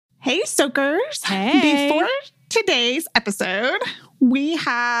Hey, Soakers. Hey. Before today's episode, we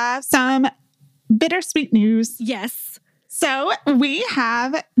have some bittersweet news. Yes. So we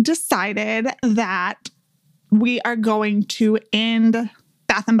have decided that we are going to end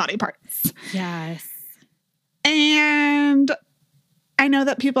Bath and Body Parts. Yes. And I know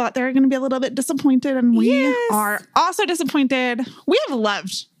that people out there are going to be a little bit disappointed, and we are also disappointed. We have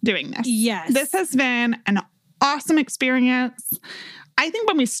loved doing this. Yes. This has been an awesome experience. I think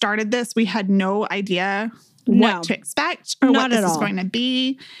when we started this, we had no idea what to expect or what this is going to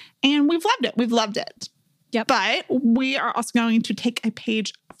be. And we've loved it. We've loved it. Yep. But we are also going to take a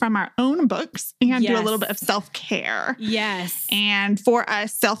page from our own books and do a little bit of self-care. Yes. And for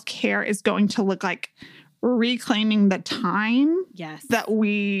us, self-care is going to look like reclaiming the time that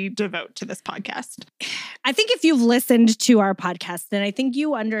we devote to this podcast. I think if you've listened to our podcast, then I think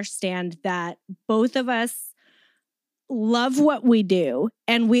you understand that both of us love what we do.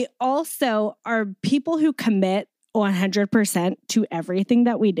 And we also are people who commit 100% to everything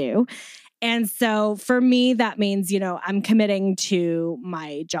that we do. And so for me, that means, I'm committing to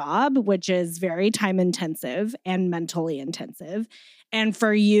my job, which is very time intensive and mentally intensive. And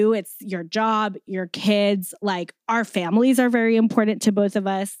for you, it's your job, your kids, like our families are very important to both of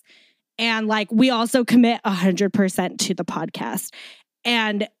us. And like, we also commit 100% to the podcast.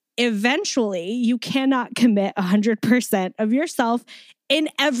 And eventually, you cannot commit 100% of yourself in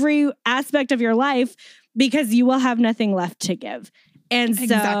every aspect of your life because you will have nothing left to give. And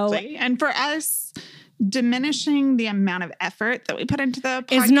Exactly. And for us, diminishing the amount of effort that we put into the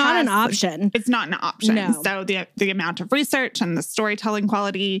podcast is not an option. It's not an option. No. So the amount of research and the storytelling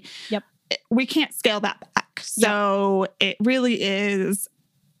quality, we can't scale that back. So it really is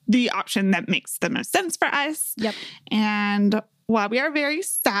the option that makes the most sense for us. Yep. And while we are very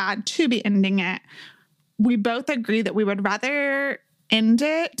sad to be ending it, we both agree that we would rather end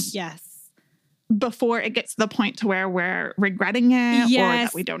it before it gets to the point to where we're regretting it or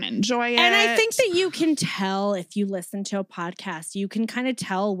that we don't enjoy it. And I think that you can tell if you listen to a podcast, you can kind of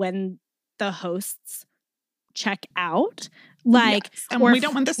tell when the hosts check out. And we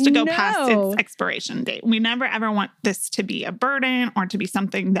don't want this to go past its expiration date. We never ever want this to be a burden or to be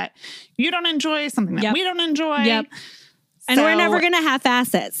something that you don't enjoy, something that we don't enjoy. Yep. And we're never going to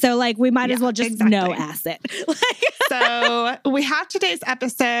half-ass it. So, we might as well just no-ass it. So, we have today's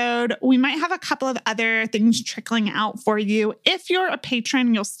episode. We might have a couple of other things trickling out for you. If you're a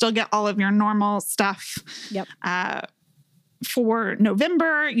patron, you'll still get all of your normal stuff. Yep. For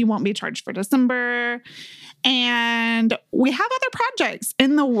November, you won't be charged for December. And we have other projects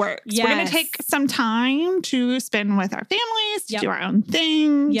in the works. Yes. We're going to take some time to spend with our families, to do our own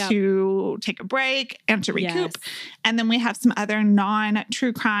thing, to take a break and to recoup. And then we have some other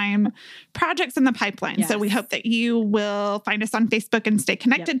non-true crime projects in the pipeline. So we hope that you will find us on Facebook and stay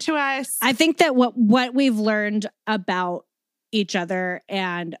connected to us. I think that what we've learned about each other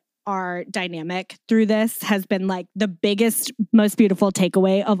and our dynamic through this has been the biggest, most beautiful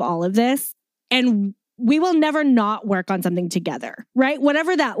takeaway of all of this. And we will never not work on something together, right?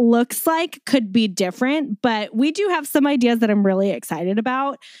 Whatever that looks like could be different, but we do have some ideas that I'm really excited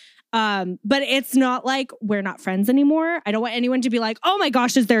about. But it's not like we're not friends anymore. I don't want anyone to be like, oh my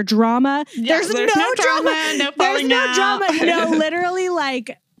gosh, is there drama? There's no drama. No falling There's no out. drama. No, literally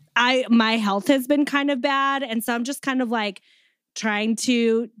my health has been kind of bad. And so I'm just kind of trying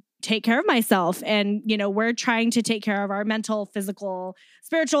to take care of myself. And, we're trying to take care of our mental, physical,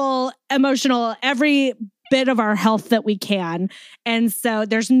 spiritual, emotional, every bit of our health that we can. And so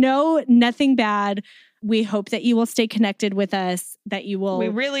there's nothing bad. We hope that you will stay connected with us, that you will. We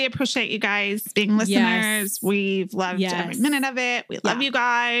really appreciate you guys being listeners. Yes. We've loved every minute of it. We love you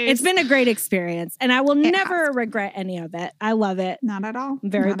guys. It's been a great experience and I will never regret any of it. I love it. Not at all. I'm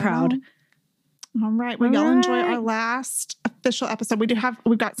very proud. All right. Well, y'all enjoy our last official episode.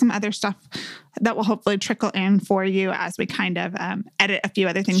 We've got some other stuff that will hopefully trickle in for you as we kind of edit a few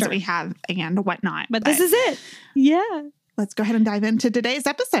other things that we have and whatnot. But this is it. Yeah. Let's go ahead and dive into today's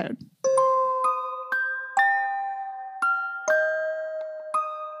episode.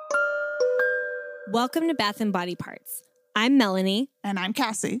 Welcome to Bath and Body Parts. I'm Melanie. And I'm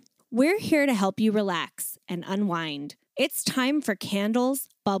Cassie. We're here to help you relax and unwind. It's time for candles,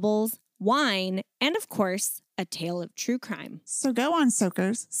 bubbles, wine, and of course, a tale of true crime. So go on,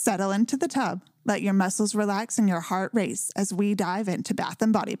 soakers, settle into the tub, let your muscles relax and your heart race as we dive into Bath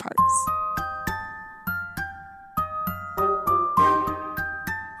and Body Parts.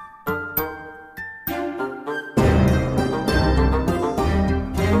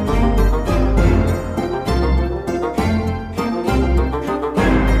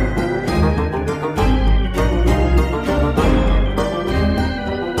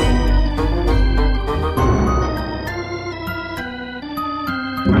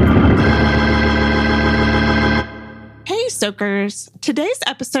 Soakers. Today's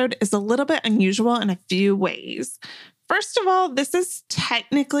episode is a little bit unusual in a few ways. First of all, this is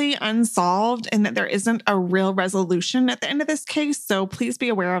technically unsolved in that there isn't a real resolution at the end of this case, so please be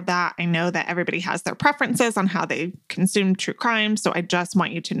aware of that. I know that everybody has their preferences on how they consume true crime, so I just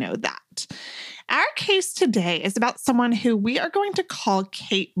want you to know that. Our case today is about someone who we are going to call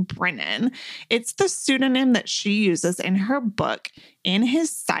Kate Brennan. It's the pseudonym that she uses in her book, In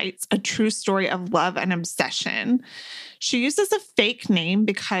His Sights, A True Story of Love and Obsession. She uses a fake name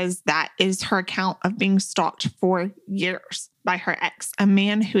because that is her account of being stalked for years by her ex, a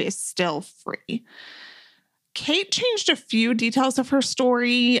man who is still free. Kate changed a few details of her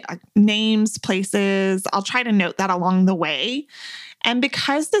story, names, places. I'll try to note that along the way. And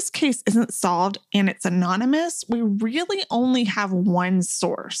because this case isn't solved and it's anonymous, we really only have one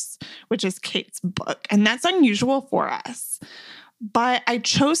source, which is Kate's book. And that's unusual for us. But I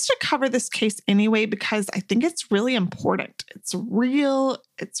chose to cover this case anyway because I think it's really important. It's real,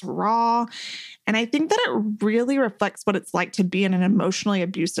 it's raw, and I think that it really reflects what it's like to be in an emotionally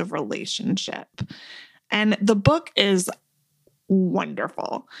abusive relationship. And the book is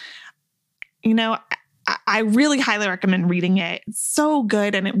wonderful. You know, I really highly recommend reading it. It's so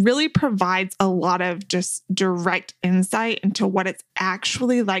good, and it really provides a lot of just direct insight into what it's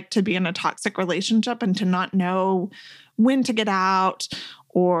actually like to be in a toxic relationship and to not know when to get out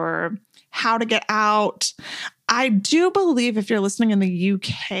or how to get out. I do believe if you're listening in the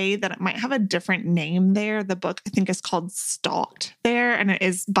UK that it might have a different name there. The book, I think, is called Stalked there, and it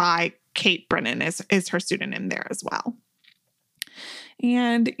is by Kate Brennan is her pseudonym there as well.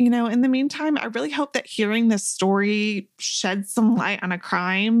 And, you know, in the meantime, I really hope that hearing this story sheds some light on a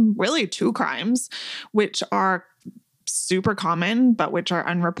crime, really two crimes, which are super common, but which are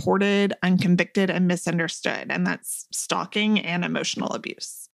unreported, unconvicted, and misunderstood. And that's stalking and emotional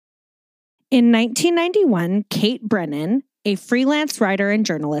abuse. In 1991, Kate Brennan, a freelance writer and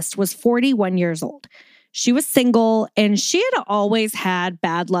journalist, was 41 years old. She was single, and she had always had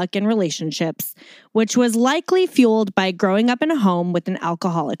bad luck in relationships, which was likely fueled by growing up in a home with an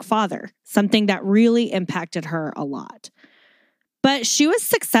alcoholic father, something that really impacted her a lot. But she was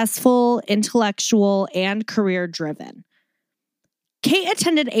successful, intellectual, and career-driven. Kate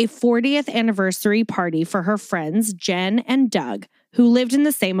attended a 40th anniversary party for her friends Jen and Doug, who lived in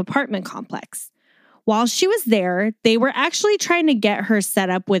the same apartment complex. While she was there, they were actually trying to get her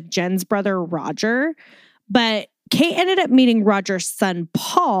set up with Jen's brother, Roger, but Kate ended up meeting Roger's son,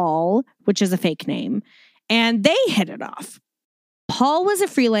 Paul, which is a fake name, and they hit it off. Paul was a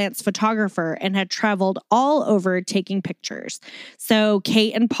freelance photographer and had traveled all over taking pictures, so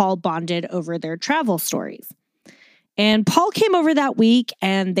Kate and Paul bonded over their travel stories. And Paul came over that week,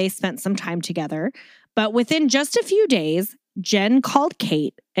 and they spent some time together, but within just a few days, Jen called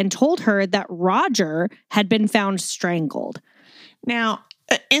Kate and told her that Roger had been found strangled. Now,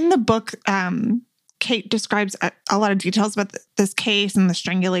 in the book, Kate describes a lot of details about this case and the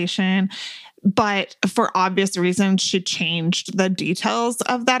strangulation, but for obvious reasons, she changed the details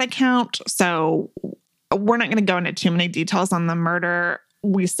of that account. So we're not going to go into too many details on the murder.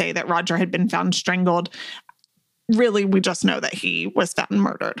 We say that Roger had been found strangled. Really, we just know that he was found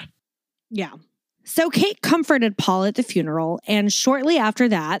murdered. Yeah. So Kate comforted Paul at the funeral, and shortly after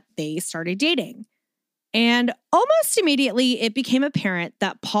that, they started dating. And almost immediately, it became apparent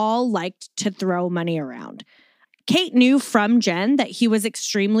that Paul liked to throw money around. Kate knew from Jen that he was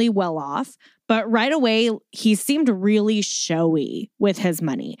extremely well off, but right away, he seemed really showy with his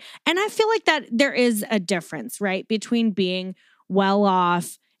money. And I feel like that there is a difference, right, between being well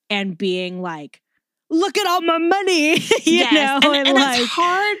off and being like, look at all my money, you know? And it's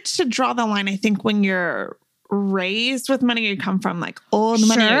hard to draw the line, I think, when you're raised with money, you come from like old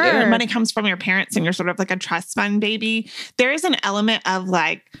money, or money comes from your parents and you're sort of like a trust fund baby. There is an element of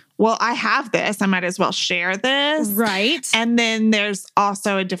like, well, I have this, I might as well share this. Right. And then there's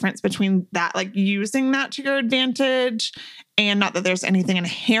also a difference between that, like using that to your advantage, and not that there's anything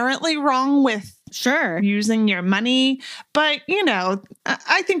inherently wrong with using your money. But, you know,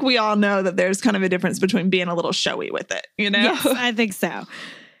 I think we all know that there's kind of a difference between being a little showy with it, you know? Yes, I think so.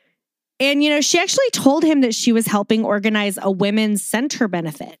 And, you know, she actually told him that she was helping organize a women's center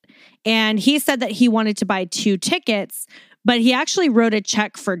benefit. And he said that he wanted to buy 2 tickets, but he actually wrote a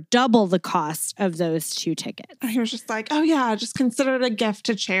check for double the cost of those 2 tickets. He was just like, oh, yeah, just consider it a gift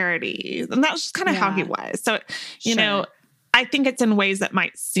to charity. And that's just kind of how he was. So, you know, I think it's in ways that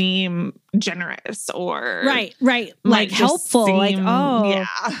might seem generous or right, like helpful, seem, like, oh,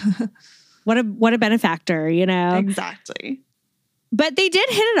 yeah, what a benefactor, you know? Exactly. But they did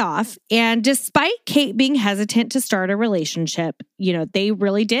hit it off. And despite Kate being hesitant to start a relationship, they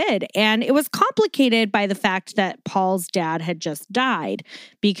really did. And it was complicated by the fact that Paul's dad had just died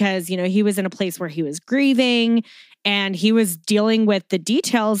because, he was in a place where he was grieving and he was dealing with the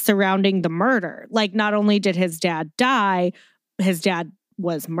details surrounding the murder. Like, not only did his dad die, his dad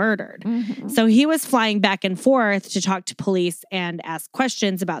was murdered. Mm-hmm. So he was flying back and forth to talk to police and ask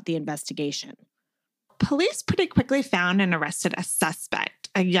questions about the investigation. Police pretty quickly found and arrested a suspect,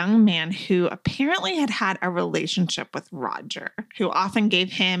 a young man who apparently had a relationship with Roger, who often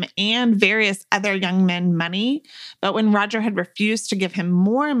gave him and various other young men money. But when Roger had refused to give him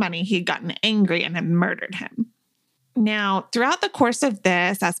more money, he'd gotten angry and had murdered him. Now, throughout the course of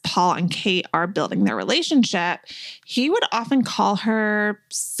this, as Paul and Kate are building their relationship, he would often call her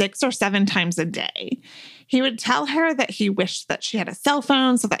 6 or 7 times a day. He would tell her that he wished that she had a cell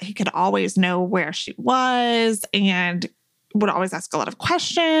phone so that he could always know where she was, and would always ask a lot of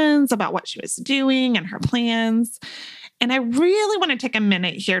questions about what she was doing and her plans. And I really want to take a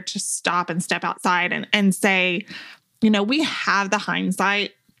minute here to stop and step outside and say, we have the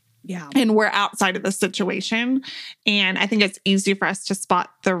hindsight. Yeah. And we're outside of the situation. And I think it's easy for us to spot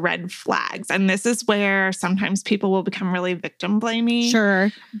the red flags. And this is where sometimes people will become really victim blaming.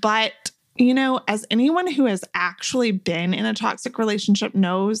 Sure. But, as anyone who has actually been in a toxic relationship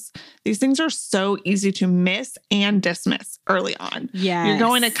knows, these things are so easy to miss and dismiss early on. Yeah. You're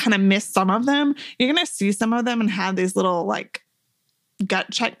going to kind of miss some of them. You're going to see some of them and have these little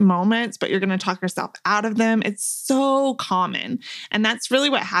gut check moments, but you're going to talk yourself out of them. It's so common. And that's really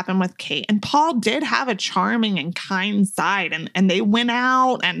what happened with Kate. And Paul did have a charming and kind side, and they went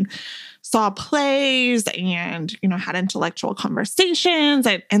out and saw plays and, had intellectual conversations,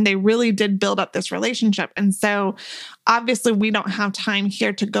 and they really did build up this relationship. And so obviously we don't have time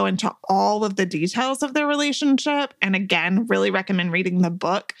here to go into all of the details of their relationship. And again, really recommend reading the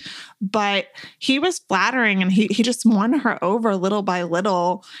book, but he was flattering and he just won her over little by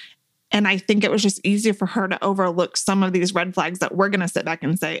little. And I think it was just easy for her to overlook some of these red flags that we're going to sit back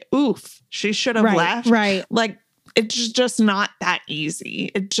and say, oof, she should have left. Right. It's just not that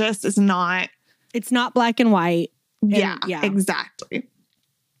easy. It just is not. It's not black and white. Yeah, exactly.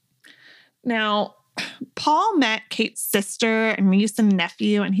 Now, Paul met Kate's sister and niece and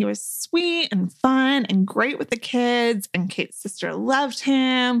nephew, and he was sweet and fun and great with the kids. And Kate's sister loved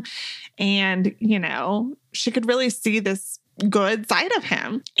him. And, she could really see this good side of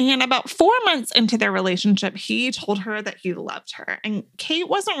him. And about 4 months into their relationship, he told her that he loved her. And Kate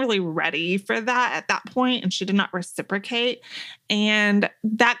wasn't really ready for that at that point, and she did not reciprocate. And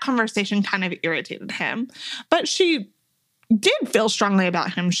that conversation kind of irritated him. But she did feel strongly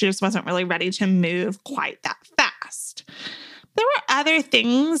about him. She just wasn't really ready to move quite that fast. There were other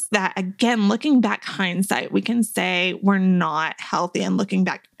things that, again, looking back hindsight, we can say were not healthy. And looking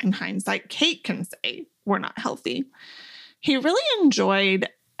back in hindsight, Kate can say we're not healthy. He really enjoyed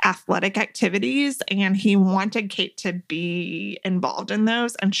athletic activities and he wanted Kate to be involved in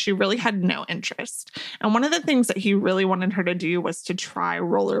those, and she really had no interest. And one of the things that he really wanted her to do was to try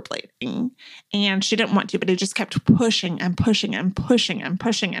rollerblading, and she didn't want to, but he just kept pushing and pushing and pushing and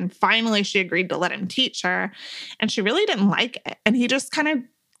pushing. And finally she agreed to let him teach her, and she really didn't like it. And he just kind of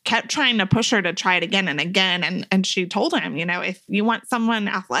kept trying to push her to try it again and again. And she told him, if you want someone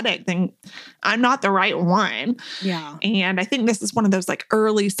athletic, then I'm not the right one. Yeah. And I think this is one of those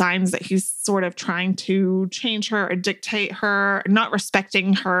early signs that he's sort of trying to change her or dictate her, not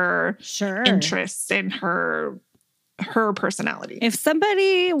respecting her interests in her personality. If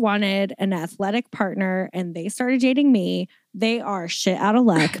somebody wanted an athletic partner and they started dating me, they are shit out of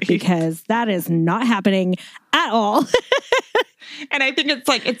luck, because that is not happening at all. And I think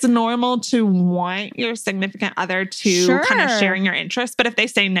it's normal to want your significant other to kind of sharing your interests. But if they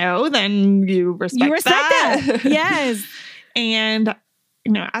say no, then you respect that. Yes. And,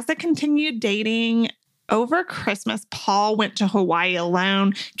 as they continued dating, over Christmas, Paul went to Hawaii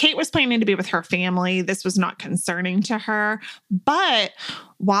alone. Kate was planning to be with her family. This was not concerning to her. But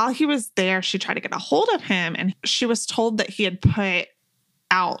while he was there, she tried to get a hold of him, and she was told that he had put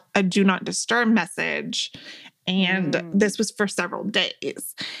out a do not disturb message. And this was for several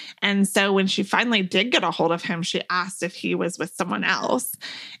days. And so when she finally did get a hold of him, she asked if he was with someone else.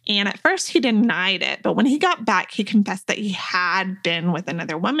 And at first he denied it. But when he got back, he confessed that he had been with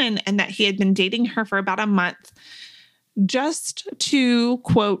another woman and that he had been dating her for about a month, just to,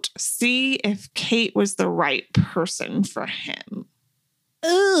 quote, see if Kate was the right person for him.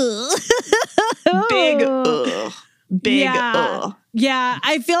 Ugh. Big ugh. Big ugh. Yeah,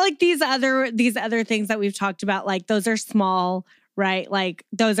 I feel like these other things that we've talked about, those are small, right?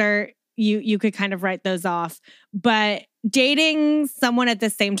 Those are you could kind of write those off. But dating someone at the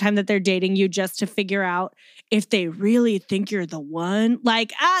same time that they're dating you just to figure out if they really think you're the one.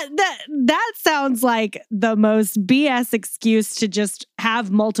 Like that sounds like the most BS excuse to just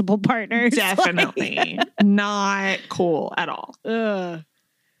have multiple partners. Definitely not cool at all. Ugh.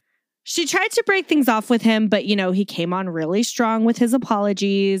 She tried to break things off with him, but, you know, he came on really strong with his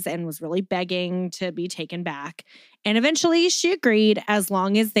apologies and was really begging to be taken back. And eventually she agreed as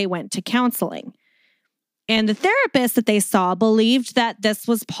long as they went to counseling. And the therapist that they saw believed that this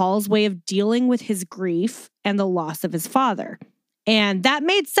was Paul's way of dealing with his grief and the loss of his father. And that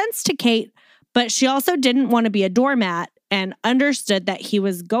made sense to Kate, but she also didn't want to be a doormat and understood that he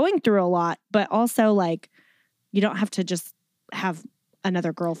was going through a lot, but also, like, you don't have to just have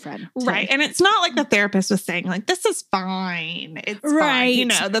another girlfriend. Right. And it's not like the therapist was saying, like, this is fine. It's fine. You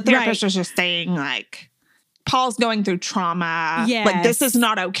know, the therapist was just saying, like, Paul's going through trauma. Yes. Like, this is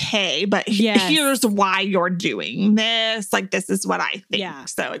not okay, but here's why you're doing this. Like, this is what I think. Yeah.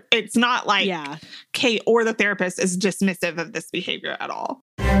 So it's not like Kate or the therapist is dismissive of this behavior at all.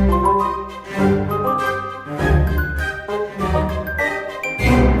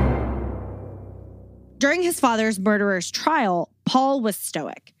 During his father's murderer's trial, Paul was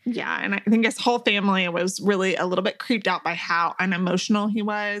stoic. Yeah, and I think his whole family was really a little bit creeped out by how unemotional he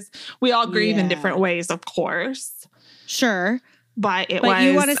was. We all grieve in different ways, of course. Sure. But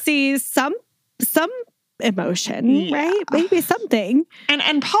you want to see some emotion, right? Maybe something.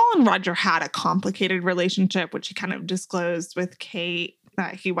 And Paul and Roger had a complicated relationship, which he kind of disclosed with Kate,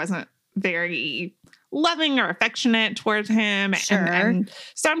 that he wasn't very loving or affectionate towards him. Sure. And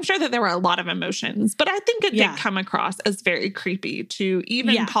so I'm sure that there were a lot of emotions, but I think it did come across as very creepy to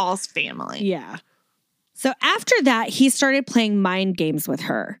even Paul's family. Yeah. So after that, he started playing mind games with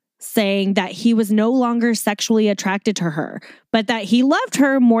her, saying that he was no longer sexually attracted to her, but that he loved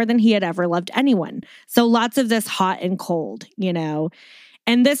her more than he had ever loved anyone. So lots of this hot and cold, you know.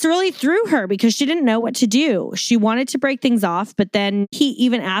 And this really threw her because she didn't know what to do. She wanted to break things off, but then he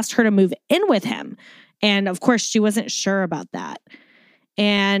even asked her to move in with him. And of course, she wasn't sure about that.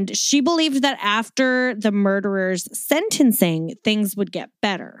 And she believed that after the murderer's sentencing, things would get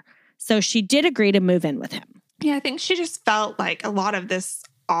better. So she did agree to move in with him. Yeah, I think she just felt like a lot of this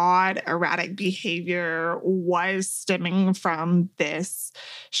odd, erratic behavior was stemming from this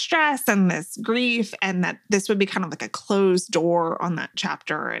stress and this grief, and that this would be kind of like a closed door on that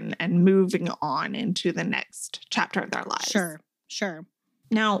chapter and moving on into the next chapter of their lives. Sure.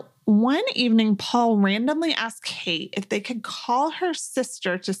 Now, one evening, Paul randomly asked Kate if they could call her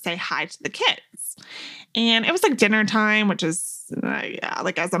sister to say hi to the kids. And it was like dinner time, which is,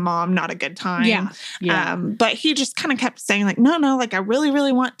 like as a mom, not a good time. Yeah. But he just kind of kept saying like, no, like I really,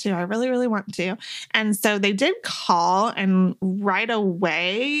 really want to. I really, really want to. And so they did call, and right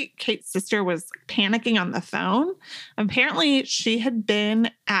away, Kate's sister was panicking on the phone. Apparently, she had been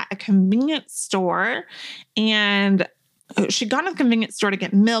at a convenience store, and she'd gone to the convenience store to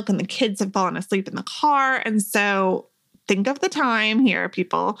get milk, and the kids had fallen asleep in the car. And so think of the time here,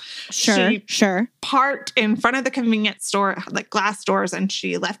 people. Sure. Parked in front of the convenience store, like glass doors, and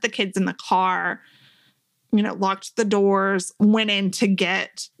she left the kids in the car, locked the doors, went in to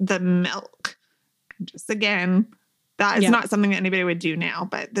get the milk. Just again, that is not something that anybody would do now,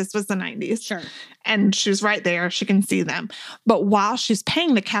 but this was the 90s. Sure. And she's right there. She can see them. But while she's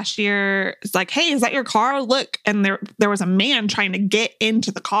paying, the cashier is like, hey, is that your car? Look. And there was a man trying to get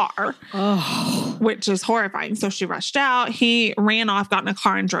into the car, which is horrifying. So she rushed out. He ran off, got in a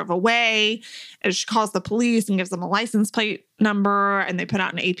car, and drove away. And she calls the police and gives them a license plate number, and they put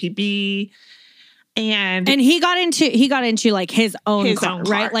out an APB. And he got into like his own car,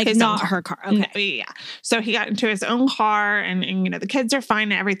 right? Like not her car. Okay. Yeah. So he got into his own car, and the kids are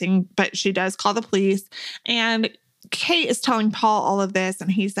fine and everything, but she does call the police. And Kate is telling Paul all of this,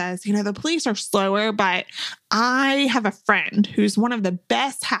 and he says, the police are slower, but I have a friend who's one of the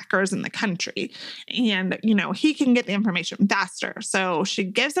best hackers in the country, and, he can get the information faster. So she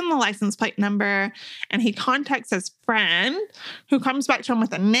gives him the license plate number, and he contacts his friend, who comes back to him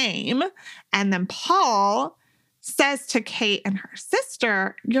with a name. And then Paul says to Kate and her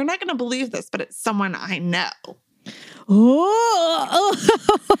sister, you're not going to believe this, but it's someone I know.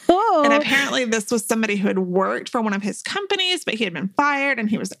 And apparently this was somebody who had worked for one of his companies, but he had been fired, and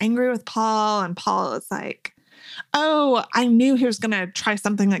he was angry with Paul. And Paul was like, oh, I knew he was going to try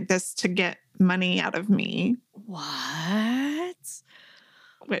something like this to get money out of me. What?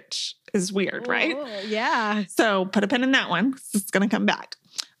 Which is weird, right? Yeah. So put a pin in that one. It's going to come back.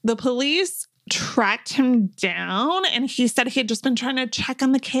 The police tracked him down, and he said he had just been trying to check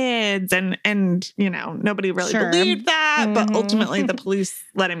on the kids, and nobody really believed that, but ultimately the police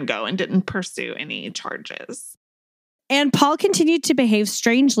let him go and didn't pursue any charges. And Paul continued to behave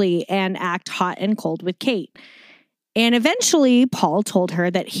strangely and act hot and cold with Kate. And eventually, Paul told her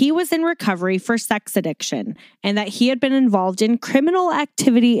that he was in recovery for sex addiction and that he had been involved in criminal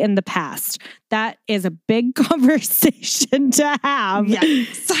activity in the past. That is a big conversation to have.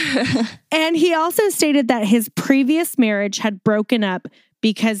 Yes. And he also stated that his previous marriage had broken up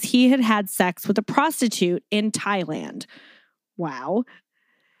because he had had sex with a prostitute in Thailand. Wow.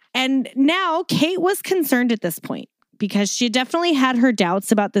 And now Kate was concerned at this point because she definitely had her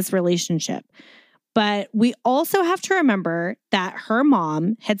doubts about this relationship. But we also have to remember that her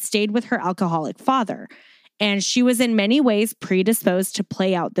mom had stayed with her alcoholic father, and she was in many ways predisposed to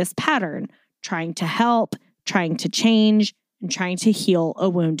play out this pattern, trying to help, trying to change, and trying to heal a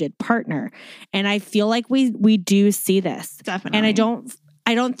wounded partner. And I feel like we do see this. Definitely. And I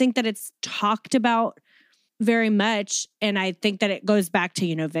don't think that it's talked about very much. And I think that it goes back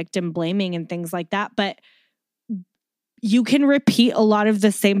to, victim blaming and things like that. But you can repeat a lot of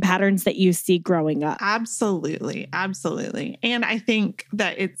the same patterns that you see growing up. Absolutely. Absolutely. And I think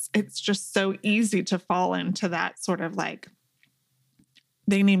that it's just so easy to fall into that sort of like,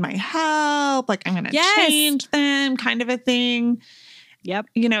 they need my help, like I'm going to change them kind of a thing. Yep.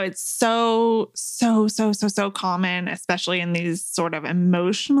 It's so common, especially in these sort of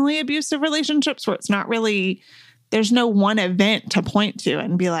emotionally abusive relationships where it's not really, there's no one event to point to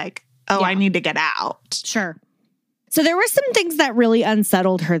and be like, oh, I need to get out. Sure. So there were some things that really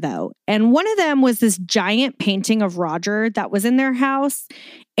unsettled her, though. And one of them was this giant painting of Roger that was in their house.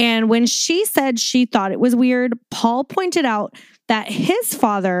 And when she said she thought it was weird, Paul pointed out that his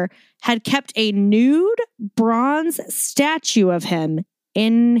father had kept a nude bronze statue of him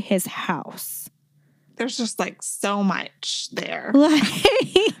in his house. There's just like so much there.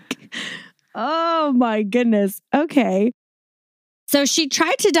 Oh my goodness. Okay. So she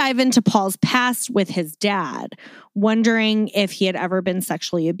tried to dive into Paul's past with his dad, wondering if he had ever been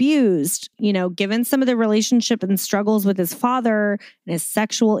sexually abused. Given some of the relationship and struggles with his father and his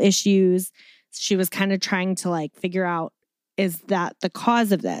sexual issues, she was kind of trying to figure out, is that the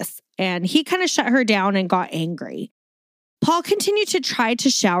cause of this? And he kind of shut her down and got angry. Paul continued to try to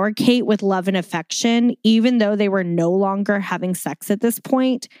shower Kate with love and affection, even though they were no longer having sex at this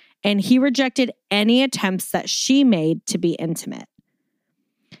point, and he rejected any attempts that she made to be intimate.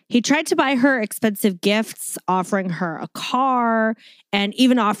 He tried to buy her expensive gifts, offering her a car, and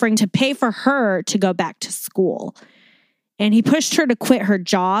even offering to pay for her to go back to school. And he pushed her to quit her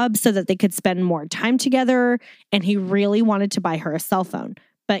job so that they could spend more time together, and he really wanted to buy her a cell phone.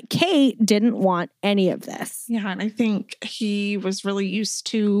 But Kate didn't want any of this. Yeah, and I think he was really used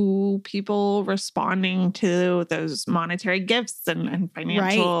to people responding to those monetary gifts and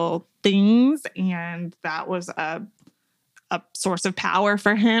financial things, and that was a source of power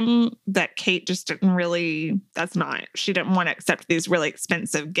for him that Kate just didn't really, she didn't want to accept these really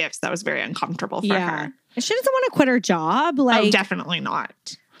expensive gifts. That was very uncomfortable for her. She doesn't want to quit her job. Oh, definitely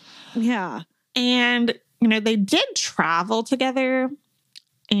not. Yeah. And, they did travel together,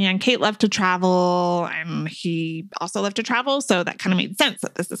 and Kate loved to travel and he also loved to travel. So that kind of made sense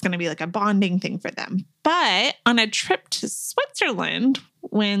that this is going to be like a bonding thing for them. But on a trip to Switzerland,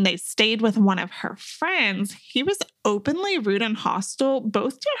 when they stayed with one of her friends, he was openly rude and hostile,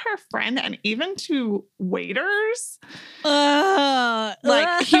 both to her friend and even to waiters. He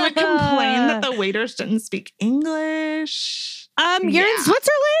would complain that the waiters didn't speak English. You're in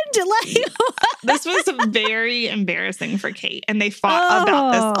Switzerland? This was very embarrassing for Kate, and they fought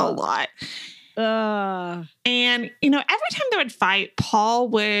about this a lot. And, every time they would fight, Paul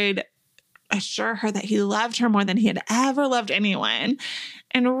would assure her that he loved her more than he had ever loved anyone.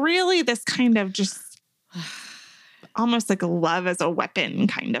 And really this kind of just almost like a love as a weapon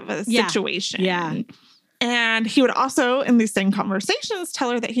kind of a situation. Yeah. And he would also, in these same conversations, tell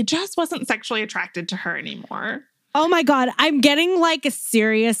her that he just wasn't sexually attracted to her anymore. Oh my God, I'm getting like a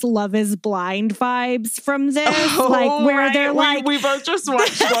serious Love is Blind vibes from this. They're we both just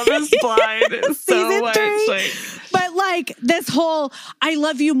watched Love is Blind. It's so much. But this whole, I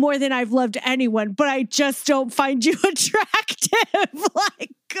love you more than I've loved anyone, but I just don't find you attractive.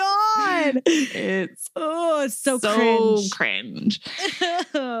 God. It's so cringe.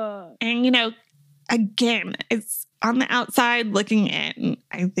 And, again, it's on the outside looking in.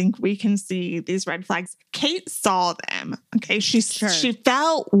 I think we can see these red flags. Kate saw them. Okay. She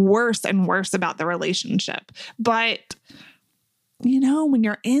felt worse and worse about the relationship. But, when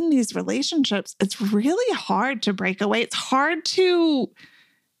you're in these relationships, it's really hard to break away. It's hard to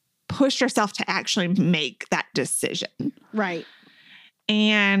push yourself to actually make that decision. Right.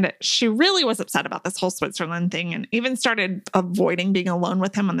 And she really was upset about this whole Switzerland thing and even started avoiding being alone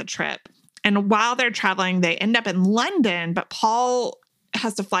with him on the trip. And while they're traveling, they end up in London, but Paul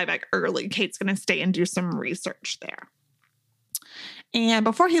has to fly back early. Kate's going to stay and do some research there. And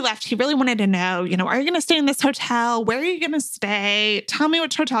before he left, he really wanted to know, you know, are you going to stay in this hotel? Where are you going to stay? Tell me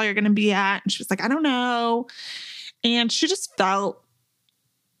which hotel you're going to be at. And she was like, I don't know. And she just felt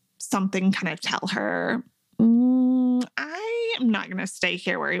something kind of tell her, I am not going to stay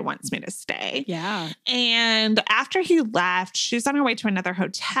here where he wants me to stay. Yeah. And after he left, she's on her way to another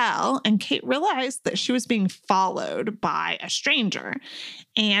hotel, and Kate realized that she was being followed by a stranger.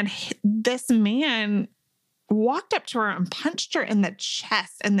 And this man walked up to her and punched her in the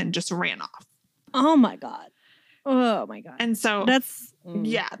chest and then just ran off. Oh my God. Oh my God. And so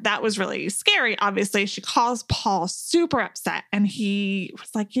yeah, that was really scary. Obviously, she calls Paul super upset, and he was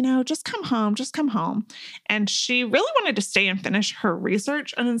like, you know, just come home, just come home. And she really wanted to stay and finish her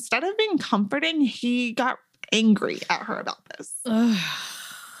research. And instead of being comforting, he got angry at her about this.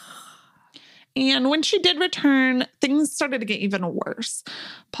 And when she did return, things started to get even worse.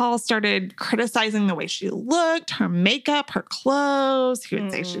 Paul started criticizing the way she looked, her makeup, her clothes. He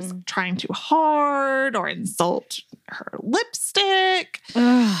would say she's trying too hard or insult her lipstick.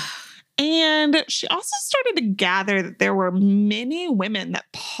 And she also started to gather that there were many women that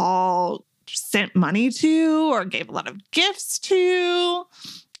Paul sent money to or gave a lot of gifts to.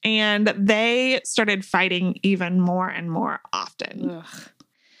 And they started fighting even more and more often.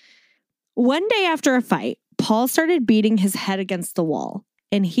 One day after a fight, Paul started beating his head against the wall,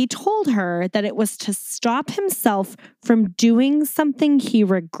 and he told her that it was to stop himself from doing something he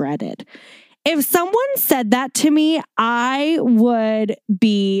regretted. If someone said that to me, I would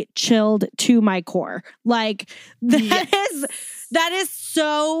be chilled to my core. Like, that is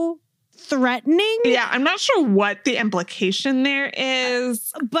so threatening. Yeah, I'm not sure what the implication there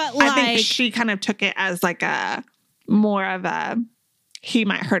is, but like, I think she kind of took it as like a more of a he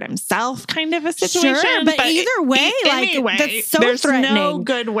might hurt himself kind of a situation. Sure, but either way, anyway, that's so there's threatening. No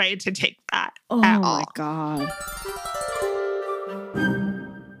good way to take that at all. Oh my God.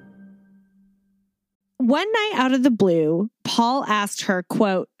 One night out of the blue, Paul asked her,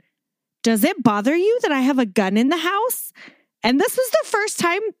 quote, "Does it bother you that I have a gun in the house?" And this was the first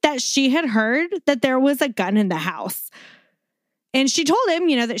time that she had heard that there was a gun in the house. And she told him,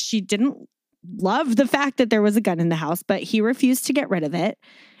 you know, that she didn't love the fact that there was a gun in the house, but he refused to get rid of it.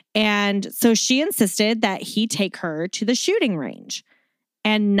 And so she insisted that he take her to the shooting range.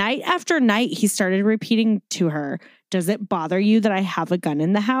 And night after night, he started repeating to her, "Does it bother you that I have a gun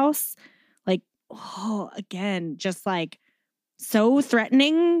in the house?" Like, again, just like so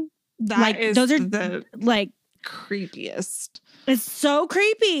threatening. That like is those are the like creepiest. It's so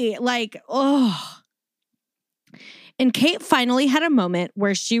creepy. Like, And Kate finally had a moment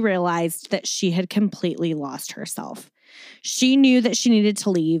where she realized that she had completely lost herself. She knew that she needed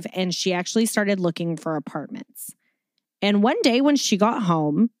to leave, and she actually started looking for apartments. And one day when she got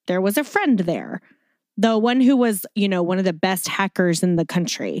home, there was a friend there, the one who was, you know, one of the best hackers in the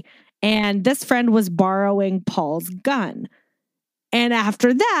country. And this friend was borrowing Paul's gun. And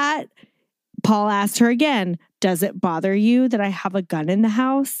after that, Paul asked her again, "Does it bother you that I have a gun in the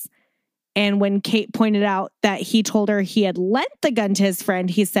house?" And when Kate pointed out that he told her he had lent the gun to his friend,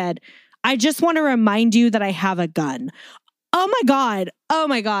 he said, "I just want to remind you that I have a gun." Oh my God. Oh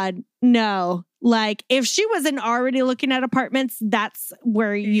my God. No. Like, if she wasn't already looking at apartments, that's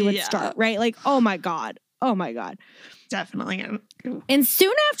where you would start, right? Like, oh my God. Oh my God. Definitely. And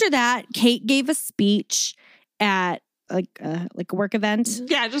soon after that, Kate gave a speech at like a work event.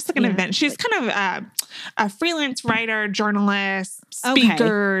 Yeah, just like an event. She's kind of a freelance writer, journalist,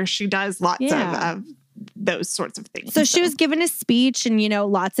 speaker. Okay. She does lots of those sorts of things. So she was giving a speech, and, you know,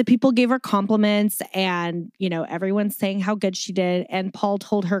 lots of people gave her compliments, and, you know, everyone's saying how good she did. And Paul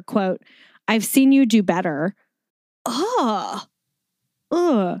told her, quote, "I've seen you do better."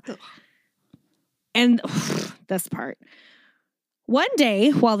 And this part. One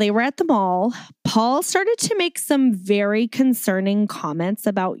day, while they were at the mall, Paul started to make some very concerning comments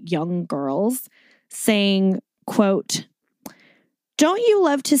about young girls, saying, quote, "Don't you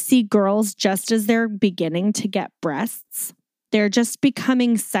love to see girls just as they're beginning to get breasts? They're just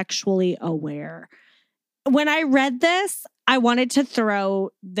becoming sexually aware." When I read this, I wanted to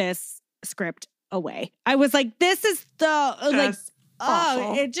throw this script away. I was like, this is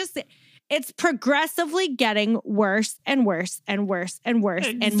it's progressively getting worse and worse and worse and worse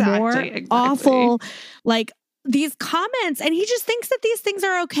and more awful. Like, these comments, and he just thinks that these things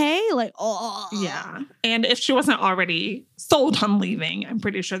are okay. Like, yeah. And if she wasn't already sold on leaving, I'm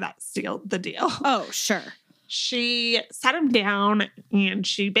pretty sure that sealed the deal. Oh, sure. She sat him down, and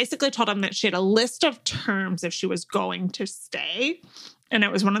she basically told him that she had a list of terms if she was going to stay. And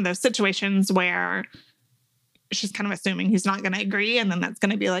it was one of those situations where she's kind of assuming he's not going to agree. And then that's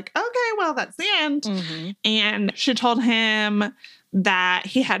going to be like, okay, well, that's the end. Mm-hmm. And she told him that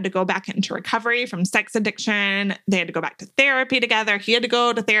he had to go back into recovery from sex addiction. They had to go back to therapy together. He had to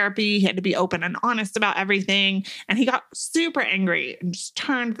go to therapy. He had to be open and honest about everything. And he got super angry and just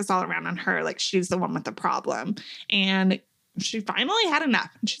turned this all around on her like she's the one with the problem. And she finally had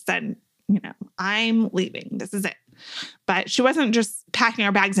enough. And she said, I'm leaving. This is it. But she wasn't just packing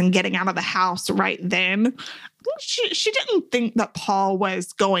her bags and getting out of the house right then. She didn't think that Paul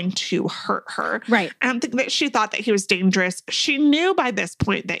was going to hurt her. Right. I don't think that she thought that he was dangerous. She knew by this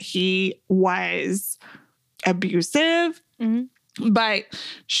point that he was abusive. Mm-hmm. But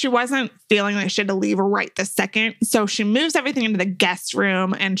she wasn't feeling like she had to leave right this second. So she moves everything into the guest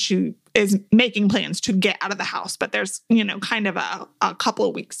room and she is making plans to get out of the house. But there's, kind of a couple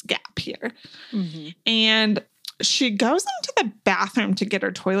of weeks gap here. Mm-hmm. And she goes into the bathroom to get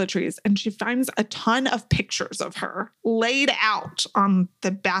her toiletries and she finds a ton of pictures of her laid out on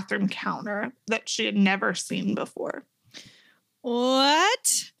the bathroom counter that she had never seen before.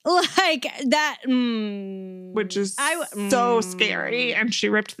 What? Like that? Which is so scary. And she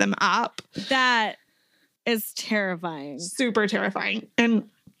ripped them up. That is terrifying. Super terrifying. And,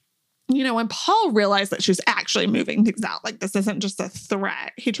 when Paul realized that she was actually moving things out, like this isn't just a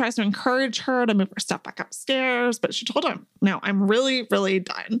threat, he tries to encourage her to move her stuff back upstairs. But she told him, no, I'm really, really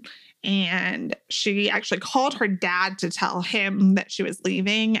done. And she actually called her dad to tell him that she was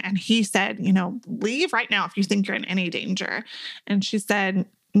leaving. And he said, leave right now if you think you're in any danger. And she said,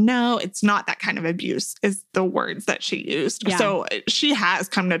 no, it's not that kind of abuse, is the words that she used. Yeah. So she has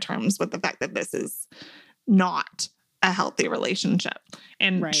come to terms with the fact that this is not a healthy relationship.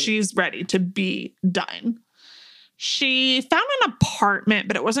 And she's ready to be done. She found an apartment,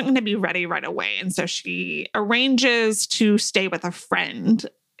 but it wasn't going to be ready right away. And so she arranges to stay with a friend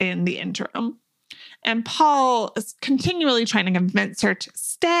in the interim. And Paul is continually trying to convince her to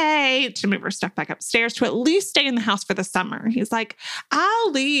stay, to move her stuff back upstairs, to at least stay in the house for the summer. He's like,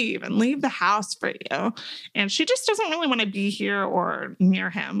 I'll leave and leave the house for you. And she just doesn't really want to be here or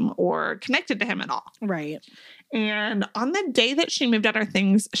near him or connected to him at all. Right. And on the day that she moved out her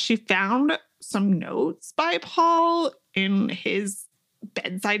things, she found some notes by Paul in his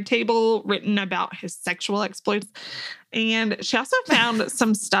bedside table written about his sexual exploits. And she also found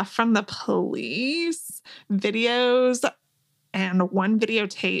some stuff from the police, videos, and one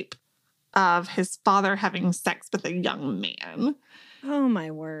videotape of his father having sex with a young man. Oh,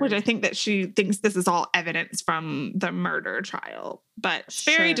 my word. Which I think that she thinks this is all evidence from the murder trial. But it's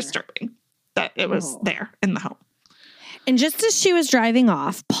very disturbing that it was there in the home. And just as she was driving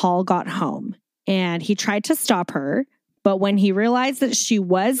off, Paul got home and he tried to stop her. But when he realized that she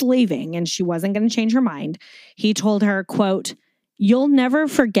was leaving and she wasn't going to change her mind, he told her, quote, "You'll never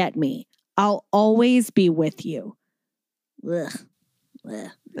forget me. I'll always be with you." Ugh.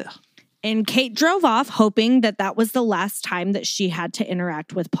 Ugh. Ugh. And Kate drove off, hoping that that was the last time that she had to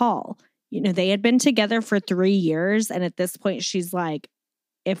interact with Paul. They had been together for 3 years. And at this point, she's like,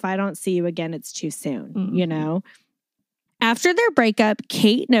 if I don't see you again, it's too soon, mm-hmm. After their breakup,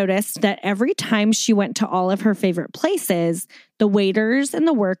 Kate noticed that every time she went to all of her favorite places, the waiters and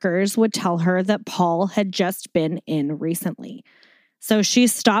the workers would tell her that Paul had just been in recently. So she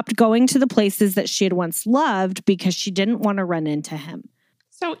stopped going to the places that she had once loved because she didn't want to run into him.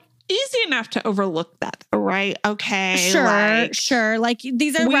 So easy enough to overlook that, right? Okay. Sure. Like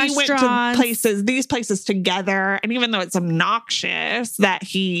these are restaurants. We went to these places together. And even though it's obnoxious that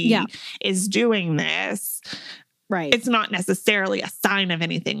he is doing this, right, it's not necessarily a sign of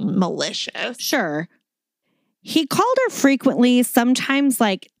anything malicious. Sure. He called her frequently, sometimes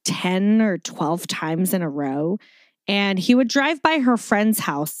like 10 or 12 times in a row. And he would drive by her friend's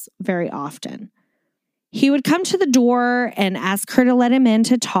house very often. He would come to the door and ask her to let him in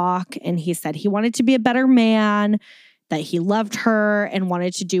to talk. And he said he wanted to be a better man, that he loved her and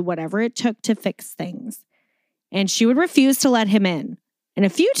wanted to do whatever it took to fix things. And she would refuse to let him in. And a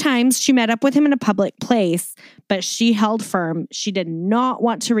few times she met up with him in a public place, but she held firm. She did not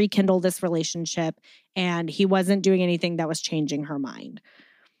want to rekindle this relationship, and he wasn't doing anything that was changing her mind.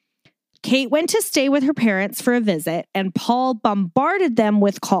 Kate went to stay with her parents for a visit, and Paul bombarded them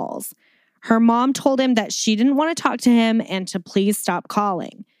with calls. Her mom told him that she didn't want to talk to him and to please stop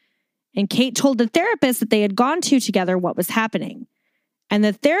calling. And Kate told the therapist that they had gone to together what was happening. And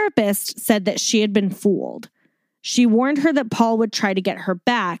the therapist said that she had been fooled. She warned her that Paul would try to get her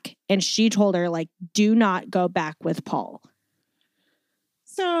back, and she told her, do not go back with Paul.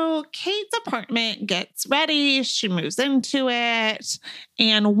 So Kate's apartment gets ready. She moves into it.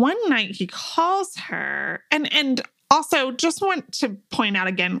 And one night he calls her. And Also, just want to point out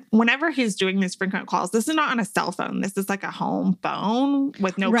again, whenever he's doing these frequent calls, this is not on a cell phone. This is like a home phone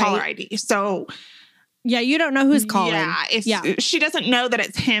with no caller ID. So, yeah, you don't know who's calling. Yeah, she doesn't know that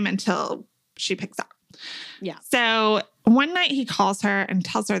it's him until she picks up. Yeah. So one night he calls her and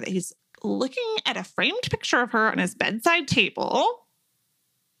tells her that he's looking at a framed picture of her on his bedside table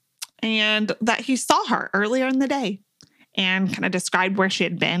and that he saw her earlier in the day and kind of described where she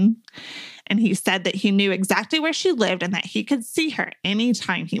had been. And he said that he knew exactly where she lived and that he could see her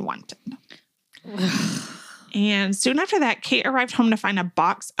anytime he wanted. And soon after that, Kate arrived home to find a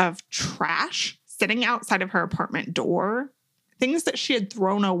box of trash sitting outside of her apartment door, things that she had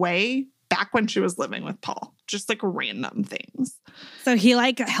thrown away back when she was living with Paul, just like random things. So he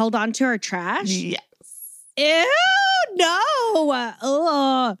like held on to her trash? Yes. Ew, no.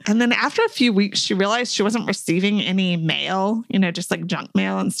 Ugh. And then after a few weeks, she realized she wasn't receiving any mail, just like junk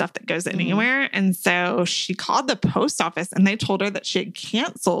mail and stuff that goes anywhere. And so she called the post office and they told her that she had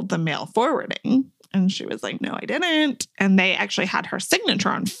canceled the mail forwarding. And she was like, no, I didn't. And they actually had her signature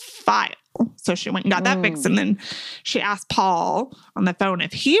on file. So she went and got that fixed. And then she asked Paul on the phone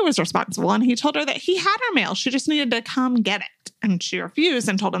if he was responsible. And he told her that he had her mail. She just needed to come get it. And she refused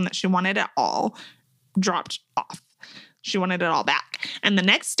and told him that she wanted it all dropped off. She wanted it all back. And the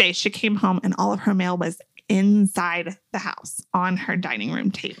next day she came home and all of her mail was inside the house on her dining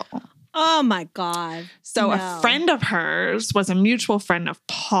room table. Oh my God. So a friend of hers was a mutual friend of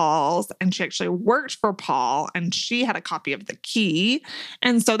Paul's, and she actually worked for Paul, and she had a copy of the key.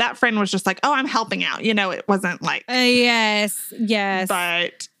 And so that friend was just like, oh, I'm helping out. It wasn't like. Yes.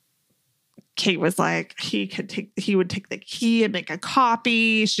 But Kate was like, he would take the key and make a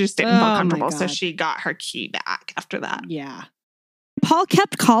copy. She just didn't feel comfortable. So she got her key back after that. Yeah. Paul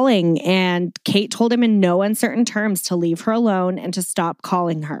kept calling, and Kate told him in no uncertain terms to leave her alone and to stop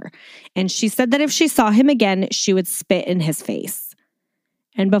calling her. And she said that if she saw him again, she would spit in his face.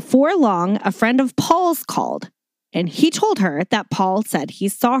 And before long, a friend of Paul's called, and he told her that Paul said he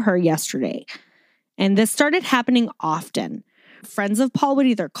saw her yesterday. And this started happening often. Friends of Paul would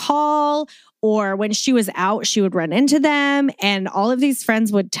either call, or when she was out, she would run into them, and all of these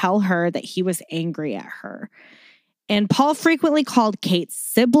friends would tell her that he was angry at her. And Paul frequently called Kate's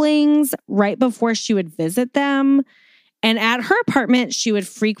siblings right before she would visit them. And at her apartment, she would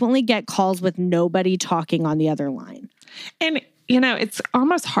frequently get calls with nobody talking on the other line. And, it's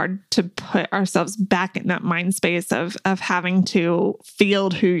almost hard to put ourselves back in that mind space of having to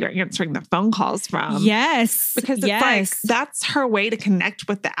field who you're answering the phone calls from. Yes. Because it's like, that's her way to connect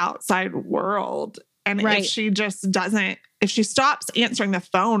with the outside world. And if she stops answering the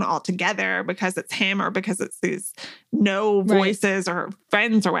phone altogether because it's him or because it's these no voices or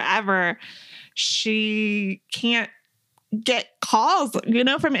friends or whatever, she can't get calls,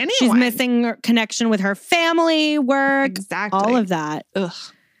 from anyone. She's missing connection with her family, work, exactly, all of that. Ugh.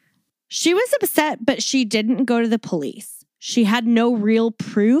 She was upset, but she didn't go to the police. She had no real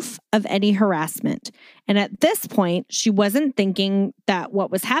proof of any harassment. And at this point, she wasn't thinking that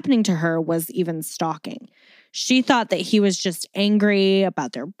what was happening to her was even stalking. She thought that he was just angry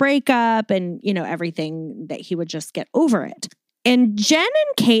about their breakup and, everything, that he would just get over it. And Jen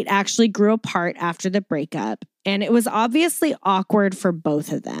and Kate actually grew apart after the breakup. And it was obviously awkward for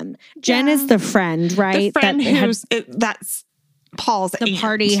both of them. Jen is the friend, right? The friend that's Paul's the aunt.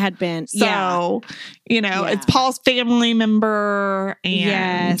 Party had been. So, it's Paul's family member.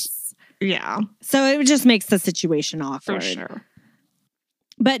 And So it just makes the situation awkward. For sure.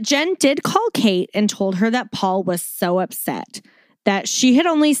 But Jen did call Kate and told her that Paul was so upset that she had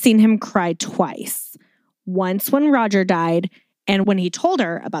only seen him cry twice. Once when Roger died and when he told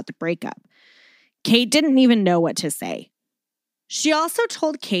her about the breakup. Kate didn't even know what to say. She also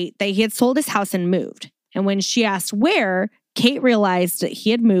told Kate that he had sold his house and moved. And when she asked where, Kate realized that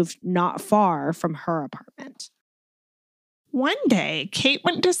he had moved not far from her apartment. One day, Kate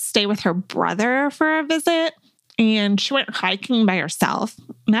went to stay with her brother for a visit, and she went hiking by herself.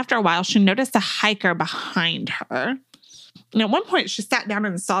 And after a while, she noticed a hiker behind her. And at one point, she sat down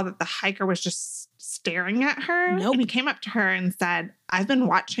and saw that the hiker was just staring at her. Nope. And he came up to her and said, I've been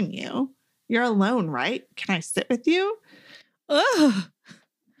watching you. You're alone, right? Can I sit with you? Ugh.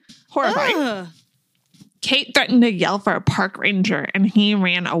 Horrifying. Ugh. Kate threatened to yell for a park ranger, and he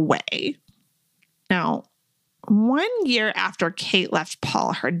ran away. Now, 1 year after Kate left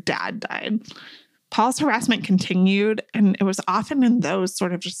Paul, her dad died. Paul's harassment continued, and it was often in those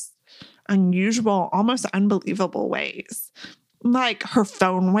sort of just unusual, almost unbelievable ways. Like her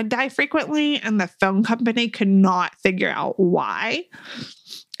phone would die frequently, and the phone company could not figure out why.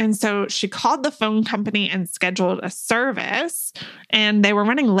 And so she called the phone company and scheduled a service, and they were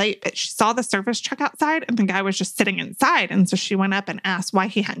running late, but she saw the service truck outside and the guy was just sitting inside. And so she went up and asked why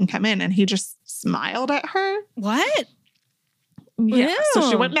he hadn't come in, and he just smiled at her. What? Yeah. Ew.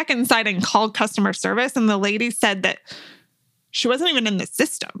 So she went back inside and called customer service, and the lady said that she wasn't even in the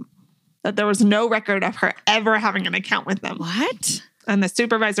system, that there was no record of her ever having an account with them. What? And the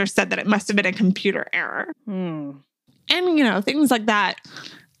supervisor said that it must have been a computer error. Hmm. And, you know, things like that.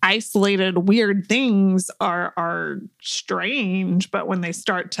 Isolated weird things are strange, but when they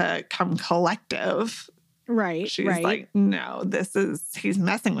start to come collective, right, she's right. like, no, he's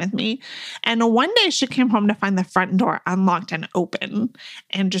messing with me. And one day she came home to find the front door unlocked and open,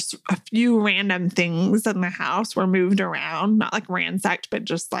 and just a few random things in the house were moved around, not like ransacked, but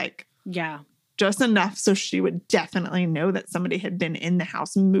just like, yeah, just enough so she would definitely know that somebody had been in the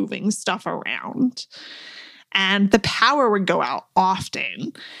house moving stuff around. And the power would go out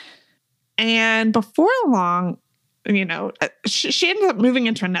often. And before long, you know, she ended up moving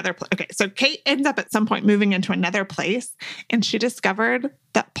into another place. Okay, so Kate ends up at some point moving into another place, and she discovered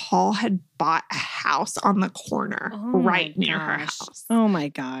that Paul had bought a house on the corner right near her house. Oh my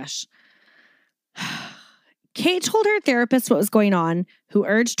gosh. Kate told her therapist what was going on, who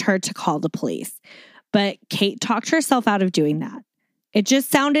urged her to call the police. But Kate talked herself out of doing that. It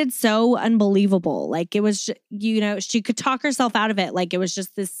just sounded so unbelievable. Like it was, you know, she could talk herself out of it. Like it was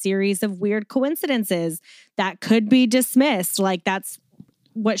just this series of weird coincidences that could be dismissed. Like that's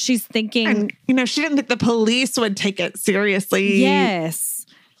what she's thinking. And, you know, she didn't think the police would take it seriously. Yes.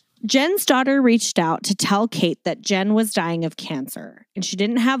 Jen's daughter reached out to tell Kate that Jen was dying of cancer and she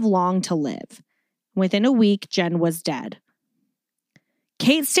didn't have long to live. Within a week, Jen was dead.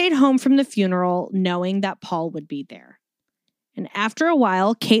 Kate stayed home from the funeral knowing that Paul would be there. And after a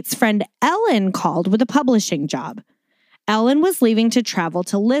while, Kate's friend Ellen called with a publishing job. Ellen was leaving to travel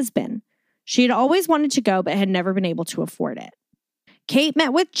to Lisbon. She had always wanted to go, but had never been able to afford it. Kate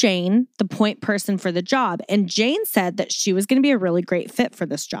met with Jane, the point person for the job, and Jane said that she was going to be a really great fit for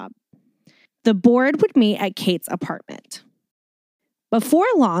this job. The board would meet at Kate's apartment. Before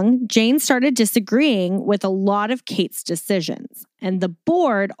long, Jane started disagreeing with a lot of Kate's decisions, and the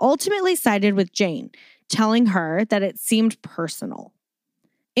board ultimately sided with Jane, telling her that it seemed personal.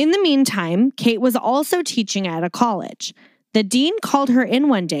 In the meantime, Kate was also teaching at a college. The dean called her in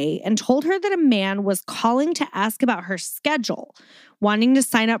one day and told her that a man was calling to ask about her schedule, wanting to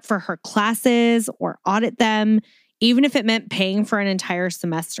sign up for her classes or audit them, even if it meant paying for an entire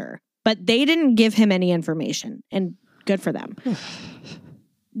semester. But they didn't give him any information, and good for them.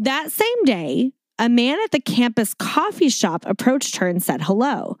 That same day, a man at the campus coffee shop approached her and said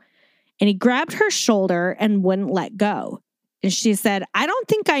hello. And he grabbed her shoulder and wouldn't let go. And she said, "I don't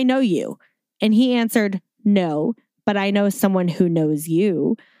think I know you." And he answered, "No, but I know someone who knows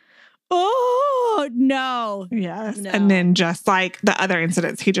you." Oh, no. Yes. No. And then just like the other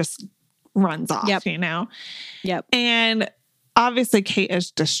incidents, he just runs off, you know? Yep. And obviously Kate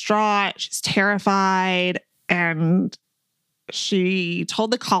is distraught. She's terrified. And she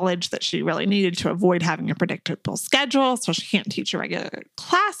told the college that she really needed to avoid having a predictable schedule, so she can't teach regular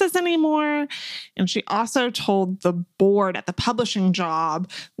classes anymore. And she also told the board at the publishing job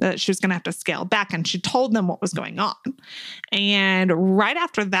that she was going to have to scale back, and she told them what was going on. And right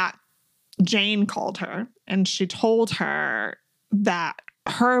after that, Jane called her, and she told her that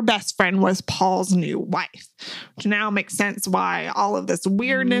her best friend was Paul's new wife, which now makes sense why all of this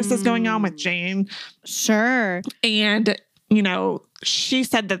weirdness is going on with Jane. Sure. And you know, she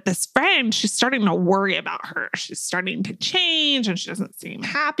said that this friend, she's starting to worry about her. She's starting to change and she doesn't seem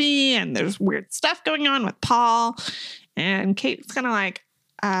happy. And there's weird stuff going on with Paul. And Kate's kind of like,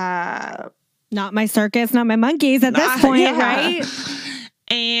 not my circus, not my monkeys at this point, right?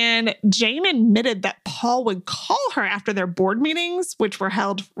 And Jane admitted that Paul would call her after their board meetings, which were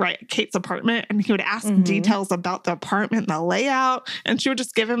held right at Kate's apartment, and he would ask details about the apartment and the layout, and she would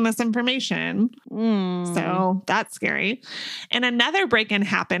just give him this information. So that's scary. And another break-in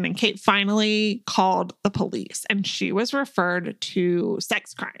happened, and Kate finally called the police, and she was referred to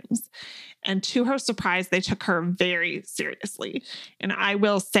sex crimes. And to her surprise, they took her very seriously. And I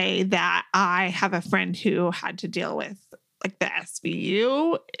will say that I have a friend who had to deal with like the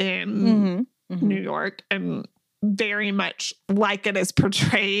SVU in New York, and very much like it is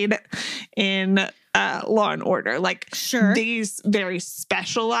portrayed in Law and Order. Like these very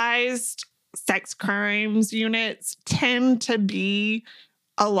specialized sex crimes units tend to be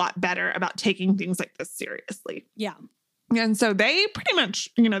a lot better about taking things like this seriously. Yeah. And so they pretty much,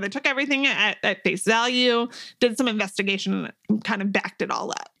 you know, they took everything at face value, did some investigation, and kind of backed it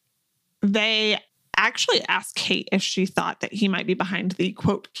all up. They actually asked Kate if she thought that he might be behind the,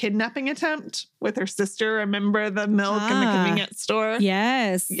 quote, kidnapping attempt with her sister. Remember the milk in the convenience store?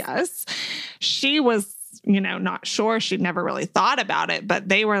 Yes. Yes. She was, not sure. She'd never really thought about it, but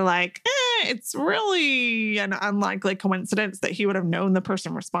they were like, it's really an unlikely coincidence that he would have known the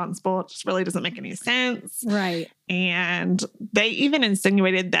person responsible. It just really doesn't make any sense. Right. And they even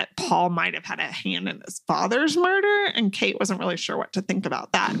insinuated that Paul might have had a hand in his father's murder, and Kate wasn't really sure what to think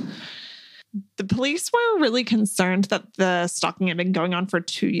about that. The police were really concerned that the stalking had been going on for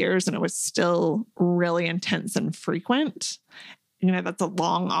 2 years and it was still really intense and frequent. That's a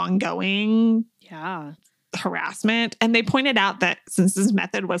long ongoing harassment. And they pointed out that since his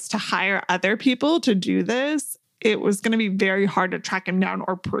method was to hire other people to do this, it was going to be very hard to track him down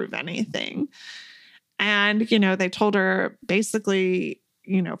or prove anything. And, they told her basically,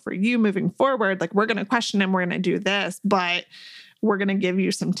 for you moving forward, like, we're going to question him, we're going to do this, but we're going to give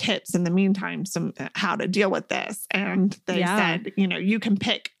you some tips in the meantime, some how to deal with this. And they said, you can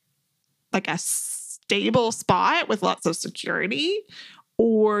pick like a stable spot with lots of security,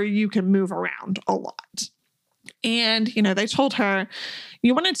 or you can move around a lot. And, they told her,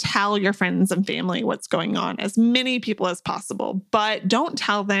 you want to tell your friends and family what's going on, as many people as possible, but don't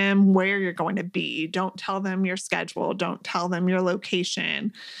tell them where you're going to be. Don't tell them your schedule. Don't tell them your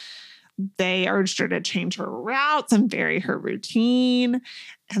location. They urged her to change her routes and vary her routine.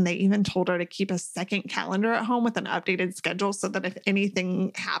 And they even told her to keep a second calendar at home with an updated schedule so that if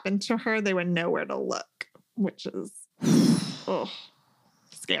anything happened to her, they would know where to look, which is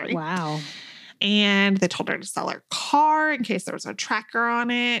scary. Wow. And they told her to sell her car in case there was a tracker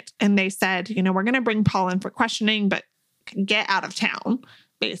on it. And they said, we're going to bring Paul in for questioning, but get out of town,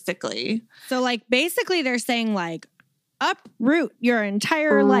 basically. So, basically they're saying, uproot your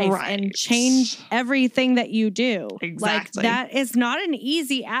entire life and change everything that you do. Exactly. That is not an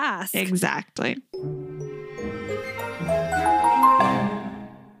easy ask. Exactly.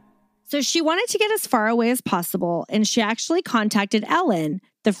 So she wanted to get as far away as possible, and she actually contacted Ellen,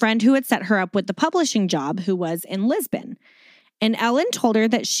 the friend who had set her up with the publishing job, who was in Lisbon. And Ellen told her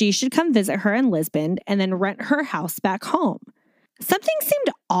that she should come visit her in Lisbon and then rent her house back home. Something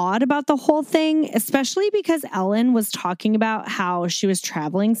seemed odd about the whole thing, especially because Ellen was talking about how she was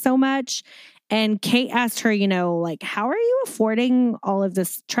traveling so much. And Kate asked her, how are you affording all of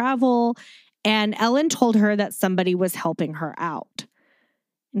this travel? And Ellen told her that somebody was helping her out.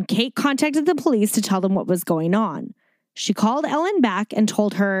 And Kate contacted the police to tell them what was going on. She called Ellen back and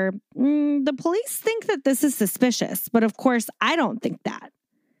told her, the police think that this is suspicious, but of course, I don't think that.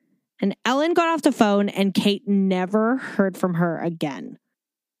 And Ellen got off the phone and Kate never heard from her again.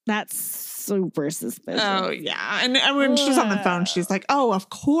 That's super suspicious. Oh, yeah. And when she's on the phone, she's like, oh, of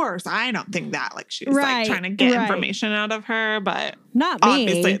course. I don't think that. She's trying to get information out of her, but not me.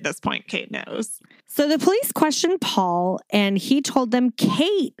 Obviously, at this point, Kate knows. So the police questioned Paul and he told them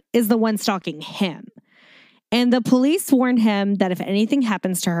Kate is the one stalking him. And the police warned him that if anything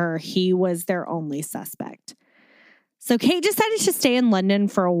happens to her, he was their only suspect. So Kate decided to stay in London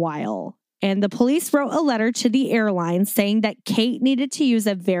for a while, and the police wrote a letter to the airline saying that Kate needed to use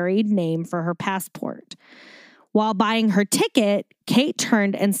a varied name for her passport. While buying her ticket, Kate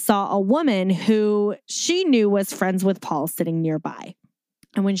turned and saw a woman who she knew was friends with Paul sitting nearby.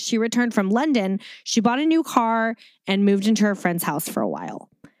 And when she returned from London, she bought a new car and moved into her friend's house for a while.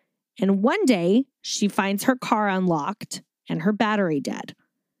 And one day, she finds her car unlocked and her battery dead.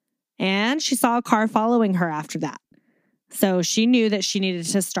 And she saw a car following her after that. So she knew that she needed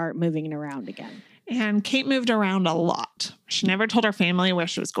to start moving around again. And Kate moved around a lot. She never told her family where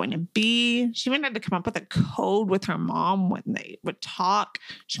she was going to be. She even had to come up with a code with her mom when they would talk.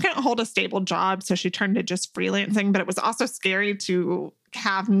 She couldn't hold a stable job, so she turned to just freelancing, but it was also scary to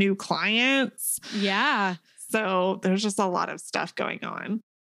have new clients. Yeah. So there's just a lot of stuff going on.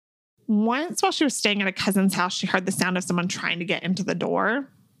 Once while she was staying at a cousin's house, she heard the sound of someone trying to get into the door,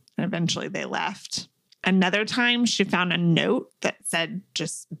 and eventually they left. Another time, she found a note that said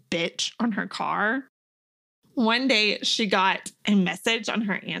just bitch on her car. One day, she got a message on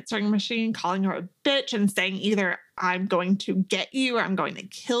her answering machine calling her a bitch and saying either I'm going to get you or I'm going to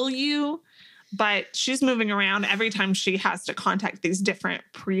kill you. But she's moving around every time she has to contact these different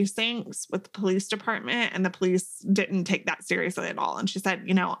precincts with the police department, and the police didn't take that seriously at all. And she said,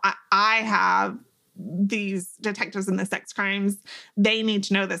 I have these detectives in the sex crimes, they need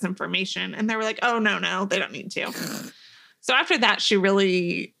to know this information. And they were like, oh, no, they don't need to. So after that,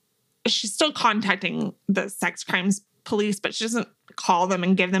 she's still contacting the sex crimes police, but she doesn't call them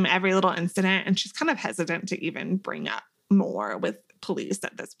and give them every little incident. And she's kind of hesitant to even bring up more with police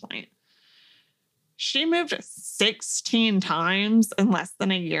at this point. She moved 16 times in less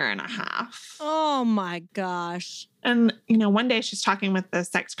than a year and a half. Oh my gosh. And, one day she's talking with the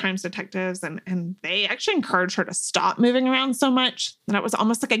sex crimes detectives and they actually encouraged her to stop moving around so much that it was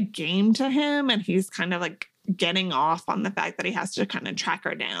almost like a game to him. And he's kind of like getting off on the fact that he has to kind of track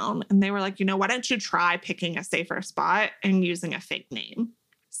her down. And they were like, why don't you try picking a safer spot and using a fake name?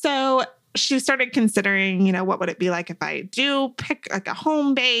 So she started considering, what would it be like if I do pick like a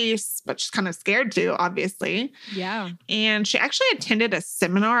home base, but she's kind of scared to, obviously. Yeah. And she actually attended a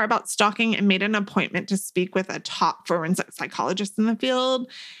seminar about stalking and made an appointment to speak with a top forensic psychologist in the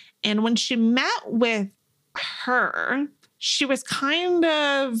field. And when she met with her, she was kind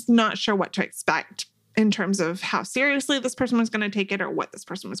of not sure what to expect in terms of how seriously this person was going to take it or what this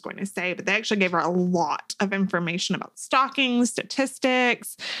person was going to say. But they actually gave her a lot of information about stalking,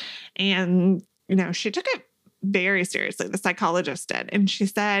 statistics. And, she took it very seriously, the psychologist did. And she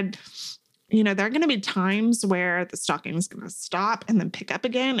said, there are going to be times where the stalking is going to stop and then pick up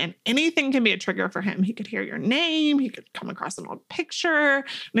again. And anything can be a trigger for him. He could hear your name. He could come across an old picture. And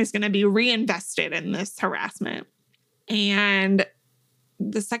he's going to be reinvested in this harassment. And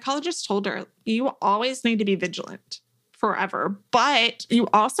the psychologist told her, you always need to be vigilant forever, but you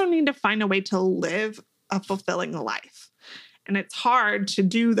also need to find a way to live a fulfilling life. And it's hard to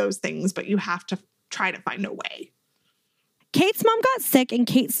do those things, but you have to try to find a way. Kate's mom got sick and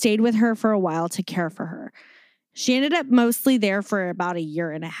Kate stayed with her for a while to care for her. She ended up mostly there for about a year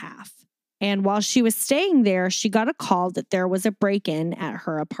and a half. And while she was staying there, she got a call that there was a break-in at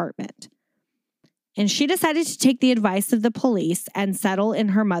her apartment. And she decided to take the advice of the police and settle in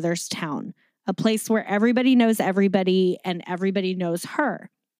her mother's town, a place where everybody knows everybody and everybody knows her.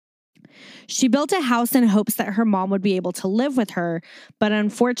 She built a house in hopes that her mom would be able to live with her, but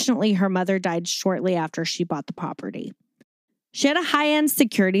unfortunately, her mother died shortly after she bought the property. She had a high-end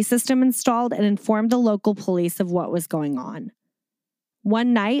security system installed and informed the local police of what was going on.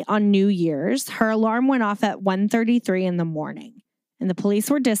 One night on New Year's, her alarm went off at 1:33 in the morning. And the police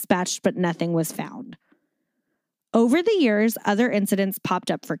were dispatched, but nothing was found. Over the years, other incidents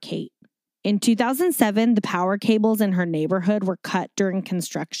popped up for Kate. In 2007, the power cables in her neighborhood were cut during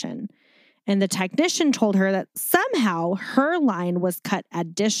construction, and the technician told her that somehow her line was cut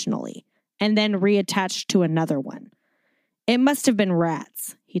additionally and then reattached to another one. It must have been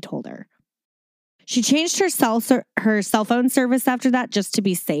rats, he told her. She changed her cell phone service after that just to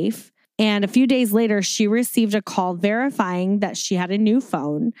be safe. And a few days later, she received a call verifying that she had a new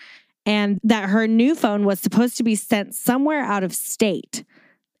phone and that her new phone was supposed to be sent somewhere out of state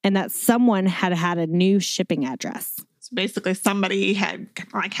and that someone had a new shipping address. So basically, somebody had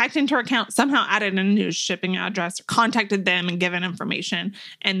hacked into her account, somehow added a new shipping address, contacted them and given information.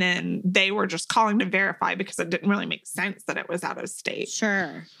 And then they were just calling to verify because it didn't really make sense that it was out of state.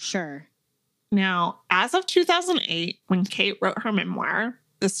 Sure. Now, as of 2008, when Kate wrote her memoir,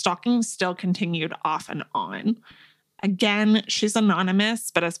 the stalking still continued off and on. Again, she's anonymous,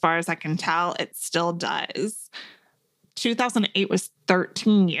 but as far as I can tell, it still does. 2008 was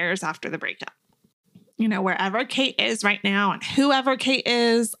 13 years after the breakup. Wherever Kate is right now and whoever Kate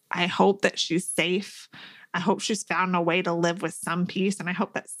is, I hope that she's safe. I hope she's found a way to live with some peace. And I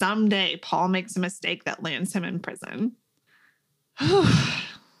hope that someday Paul makes a mistake that lands him in prison.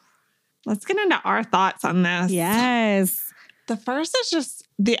 Let's get into our thoughts on this. Yes. The first is just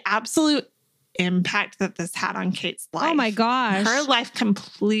the absolute impact that this had on Kate's life. Oh my gosh. Her life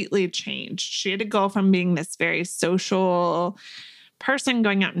completely changed. She had to go from being this very social person,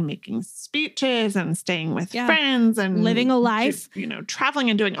 going out and making speeches and staying with friends and living a life, traveling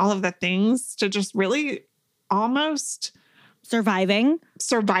and doing all of the things, to just really almost surviving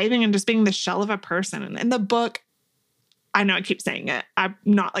and just being the shell of a person. And in the book, I know I keep saying it, I'm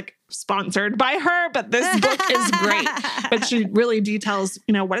not sponsored by her, but this book is great. But she really details,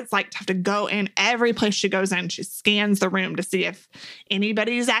 what it's like to have to go in every place she goes in. She scans the room to see if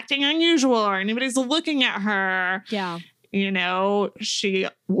anybody's acting unusual or anybody's looking at her. Yeah. She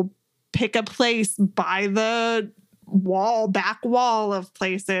will pick a place by the back wall of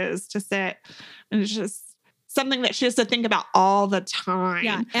places to sit. And it's just something that she has to think about all the time.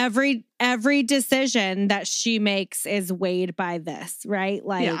 Yeah. Every decision that she makes is weighed by this, right?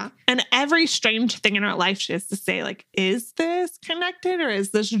 And every strange thing in her life, she has to say, is this connected or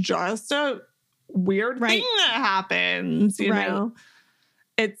is this just a weird thing that happens? You know?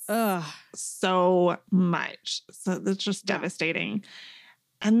 It's so much. So that's just devastating.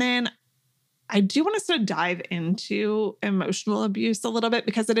 And then I do want to sort of dive into emotional abuse a little bit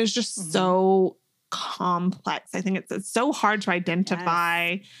because it is just so complex. I think it's so hard to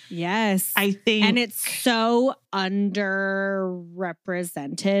identify. Yes. I think. And it's so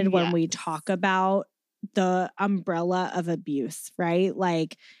underrepresented when we talk about the umbrella of abuse, right?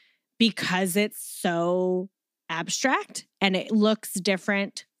 Like, because it's so abstract and it looks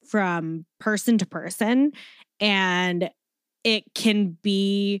different from person to person, and it can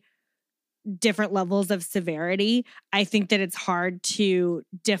be different levels of severity. I think that it's hard to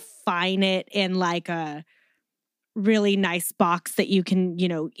define it in like a really nice box that you can,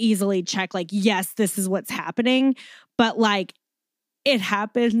 easily check, like, yes, this is what's happening. But like, it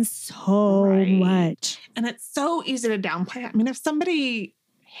happens so much. And it's so easy to downplay. I mean, if somebody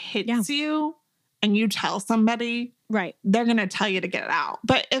hits you and you tell somebody, they're going to tell you to get it out.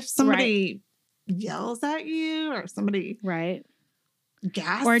 But if somebody yells at you or somebody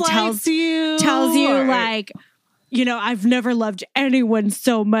gaslights you, tells you like, I've never loved anyone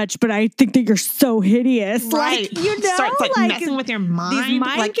so much, but I think that you're so hideous. Right. Like, starts like messing with your mind.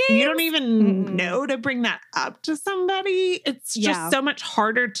 Like games? You don't even know to bring that up to somebody. It's just so much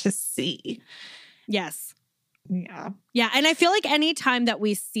harder to see. Yes. Yeah. Yeah. And I feel like anytime that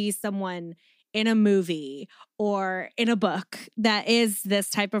we see someone in a movie or in a book that is this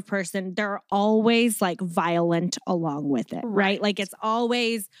type of person, they're always like violent along with it, right? Like it's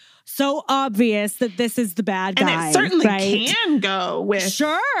always so obvious that this is the bad guy. And it certainly can go with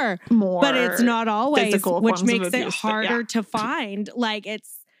more, but it's not always, which makes it harder to find. Like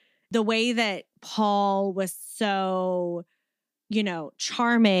it's the way that Paul was so,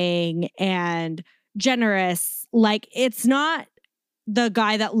 charming and generous. Like it's not the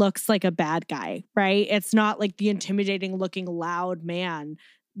guy that looks like a bad guy, right? It's not like the intimidating looking loud man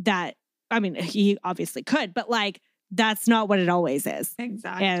that, I mean, he obviously could, but like, that's not what it always is.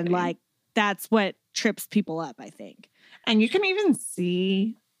 Exactly. And like, that's what trips people up, I think. And you can even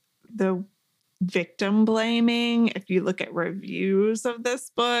see the victim blaming. If you look at reviews of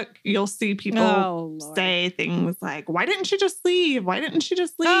this book, you'll see people say things like, why didn't she just leave? Why didn't she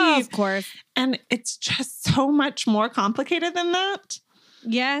just leave? Oh, of course. And it's just so much more complicated than that.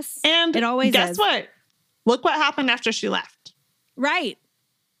 Yes. And it always guess what? Look what happened after she left. Right.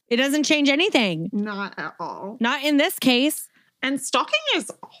 It doesn't change anything. Not at all. Not in this case. And stalking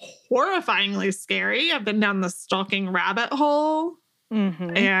is horrifyingly scary. I've been down the stalking rabbit hole.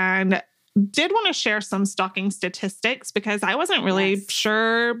 And did want to share some stalking statistics because I wasn't really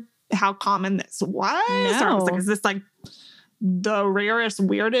sure how common this was. Or I was like, is this like the rarest,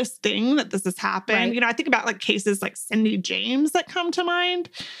 weirdest thing that this has happened? I think about like cases like Cindy James that come to mind,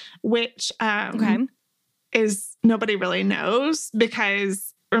 which is nobody really knows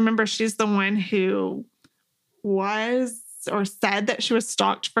because remember, she's the one who was or said that she was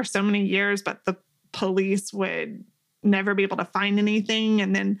stalked for so many years, but the police would never be able to find anything.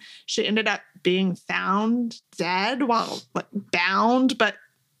 And then she ended up being found dead while like bound. But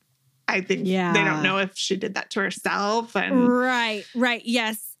I think they don't know if she did that to herself. And Right.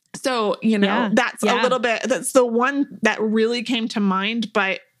 Yes. So, that's a little bit, that's the one that really came to mind,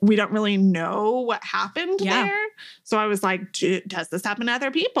 but we don't really know what happened there. So I was like, does this happen to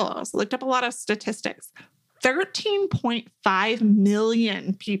other people? So I looked up a lot of statistics. 13.5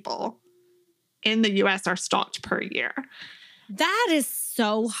 million people in the U.S. are stalked per year. That is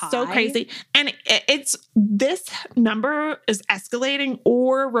so high. So crazy. And it's this number is escalating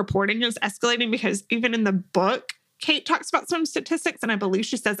or reporting is escalating because even in the book, Kate talks about some statistics and I believe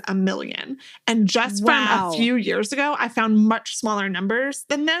she says 1 million. And just from a few years ago, I found much smaller numbers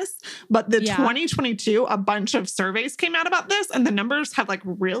than this. But the 2022, a bunch of surveys came out about this and the numbers have like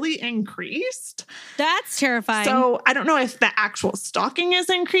really increased. That's terrifying. So I don't know if the actual stalking is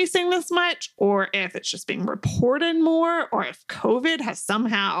increasing this much or if it's just being reported more or if COVID has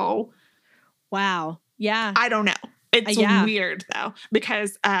somehow. Wow. Yeah. I don't know. It's weird, though,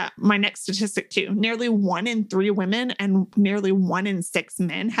 because my next statistic, too, nearly 1 in 3 women and nearly 1 in 6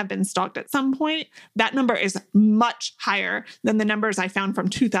 men have been stalked at some point. That number is much higher than the numbers I found from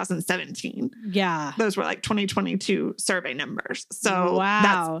 2017. Yeah. Those were like 2022 survey numbers. So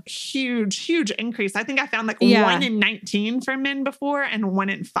that's huge, huge increase. I think I found like 1 in 19 for men before and 1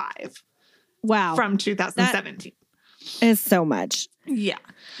 in 5. Wow. From 2017. That is so much. Yeah.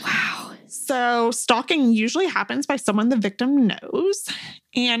 Wow. So stalking usually happens by someone the victim knows,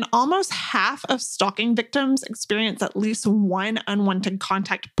 and almost half of stalking victims experience at least one unwanted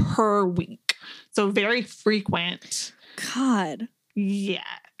contact per week. So very frequent. God. Yes.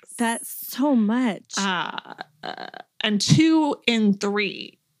 That's so much. And 2 in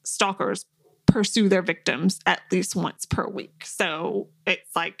 3 stalkers pursue their victims at least once per week. So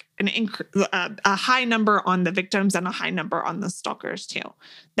it's like a high number on the victims and a high number on the stalkers too.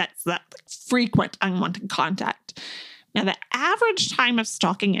 That's that frequent unwanted contact. Now, the average time of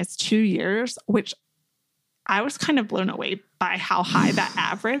stalking is 2 years, which I was kind of blown away by how high that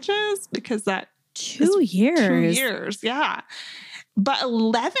average is because that 2 years. 2 years, yeah. But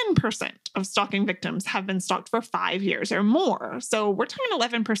 11% of stalking victims have been stalked for 5 years or more. So we're talking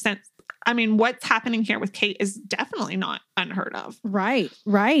 11%. I mean, what's happening here with Kate is definitely not unheard of. Right.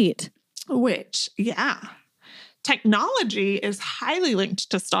 Which, yeah. Technology is highly linked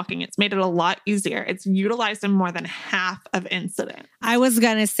to stalking. It's made it a lot easier. It's utilized in more than half of incidents. I was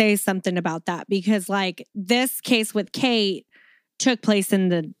going to say something about that because like this case with Kate took place in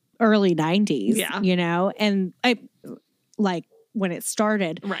the early 90s, and I like when it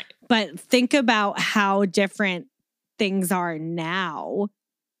started. Right. But think about how different things are now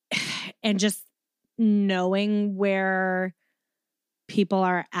and just knowing where people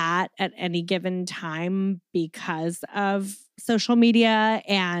are at any given time because of social media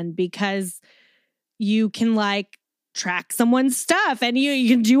and because you can like track someone's stuff and you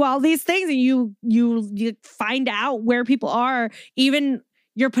can do all these things and you find out where people are. Even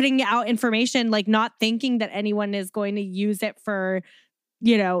you're putting out information, like not thinking that anyone is going to use it for,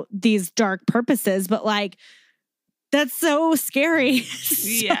 these dark purposes, but like, that's so scary.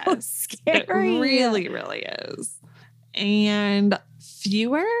 Yes, scary. It really, really is. And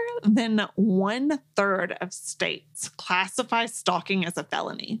fewer than 1/3 of states classify stalking as a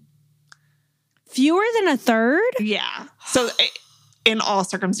felony. Fewer than 1/3? Yeah. So in all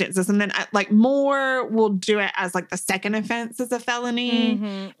circumstances. And then like more will do it as like the second offense as a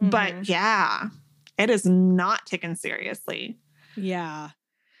felony. But yeah, it is not taken seriously. Yeah.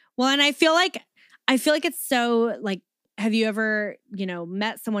 Well, and I feel like it's so like, have you ever,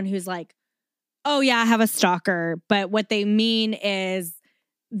 met someone who's like, oh yeah, I have a stalker, but what they mean is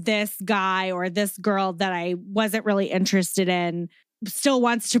this guy or this girl that I wasn't really interested in still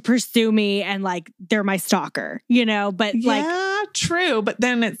wants to pursue me and like they're my stalker, but yeah, true. But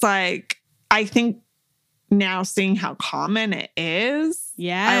then it's like, I think now seeing how common it is,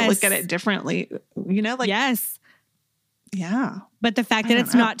 I look at it differently, yes. Yeah. But the fact that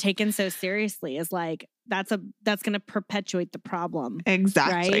it's not taken so seriously is like, that's going to perpetuate the problem.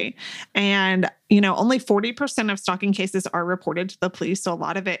 Exactly. Right? And, only 40% of stalking cases are reported to the police. So a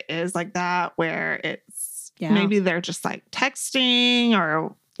lot of it is like that, where it's maybe they're just like texting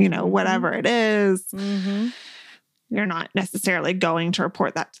or, whatever it is. You're not necessarily going to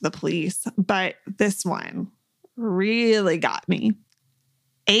report that to the police. But this one really got me.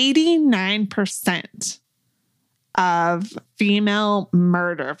 89% of female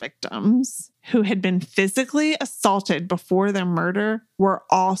murder victims who had been physically assaulted before their murder were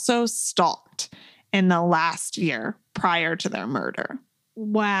also stalked in the last year prior to their murder.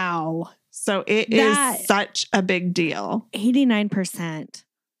 Wow. So it is such a big deal. 89%.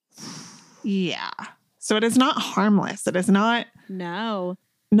 Yeah. So it is not harmless. It is not. No.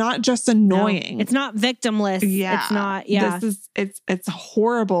 Not just annoying. No, it's not victimless. Yeah. It's not. Yeah. It's a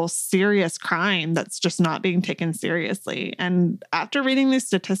horrible, serious crime that's just not being taken seriously. And after reading these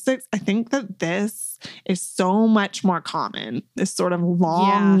statistics, I think that this is so much more common, this sort of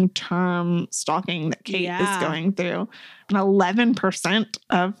long-term stalking that Kate is going through. And 11%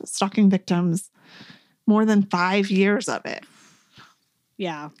 of stalking victims, more than 5 years of it.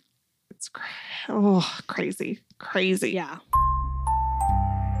 Yeah. It's crazy. Crazy. Yeah.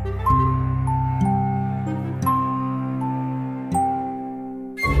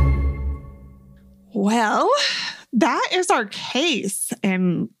 Well, that is our case.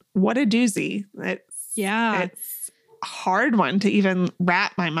 And what a doozy. It's a hard one to even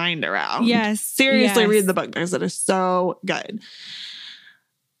wrap my mind around. Yes. Seriously, read the book because it is so good.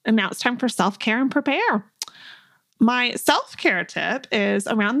 And now it's time for self-care and prepare. My self-care tip is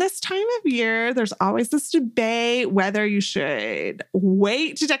around this time of year, there's always this debate whether you should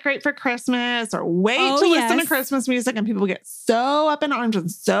wait to decorate for Christmas or wait to listen to Christmas music. And people get so up in arms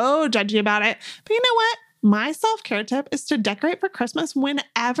and so judgy about it. But you know what? My self-care tip is to decorate for Christmas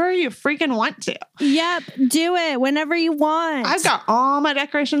whenever you freaking want to. Yep. Do it whenever you want. I've got all my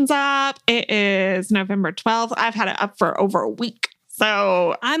decorations up. It is November 12th. I've had it up for over a week.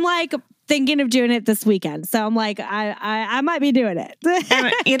 So I'm like thinking of doing it this weekend. So I'm like, I might be doing it.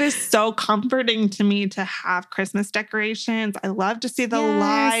 And it is so comforting to me to have Christmas decorations. I love to see the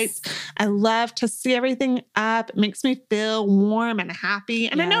lights. I love to see everything up. It makes me feel warm and happy.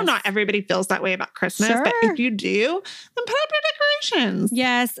 And I know not everybody feels that way about Christmas, but if you do, then put up your decorations.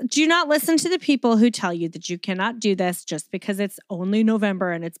 Yes. Do not listen to the people who tell you that you cannot do this just because it's only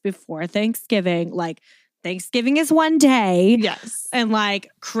November and it's before Thanksgiving. Like, Thanksgiving is one day. Yes. And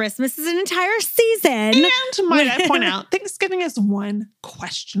like Christmas is an entire season. And might I point out, Thanksgiving is one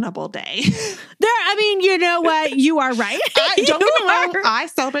questionable day. I mean, you know what? You are right. Don't get me wrong. I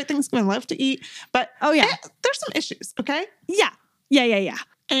celebrate Thanksgiving. I love to eat. But there's some issues, okay? Yeah.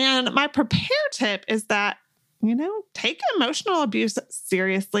 And my prepare tip is that, take emotional abuse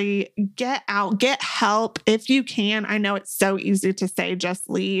seriously. Get out, get help if you can. I know it's so easy to say, just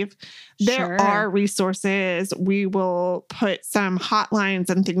leave. There are resources. We will put some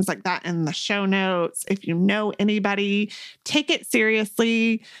hotlines and things like that in the show notes. If you know anybody, take it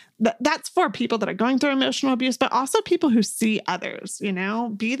seriously. That's for people that are going through emotional abuse, but also people who see others,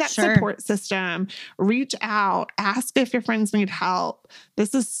 be that support system, reach out, ask if your friends need help.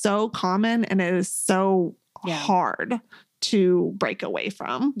 This is so common and it is so hard to break away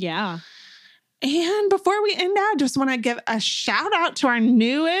from. Yeah. And before we end out, I just want to give a shout out to our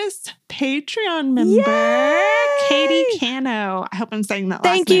newest Patreon member, Katie Cano. I hope I'm saying that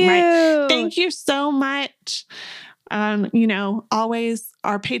last name right. Thank you so much. Always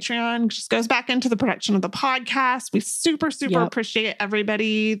our Patreon just goes back into the production of the podcast. We super appreciate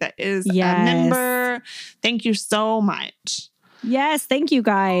everybody that is a member. Thank you so much. Yes, thank you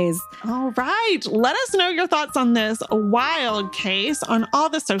guys. All right. Let us know your thoughts on this wild case on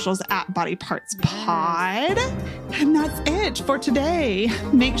all the socials at Body Parts Pod. And that's it for today.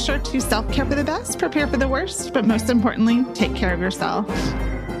 Make sure to self-care for the best, prepare for the worst, but most importantly, take care of yourself.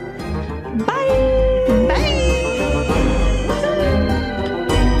 Bye.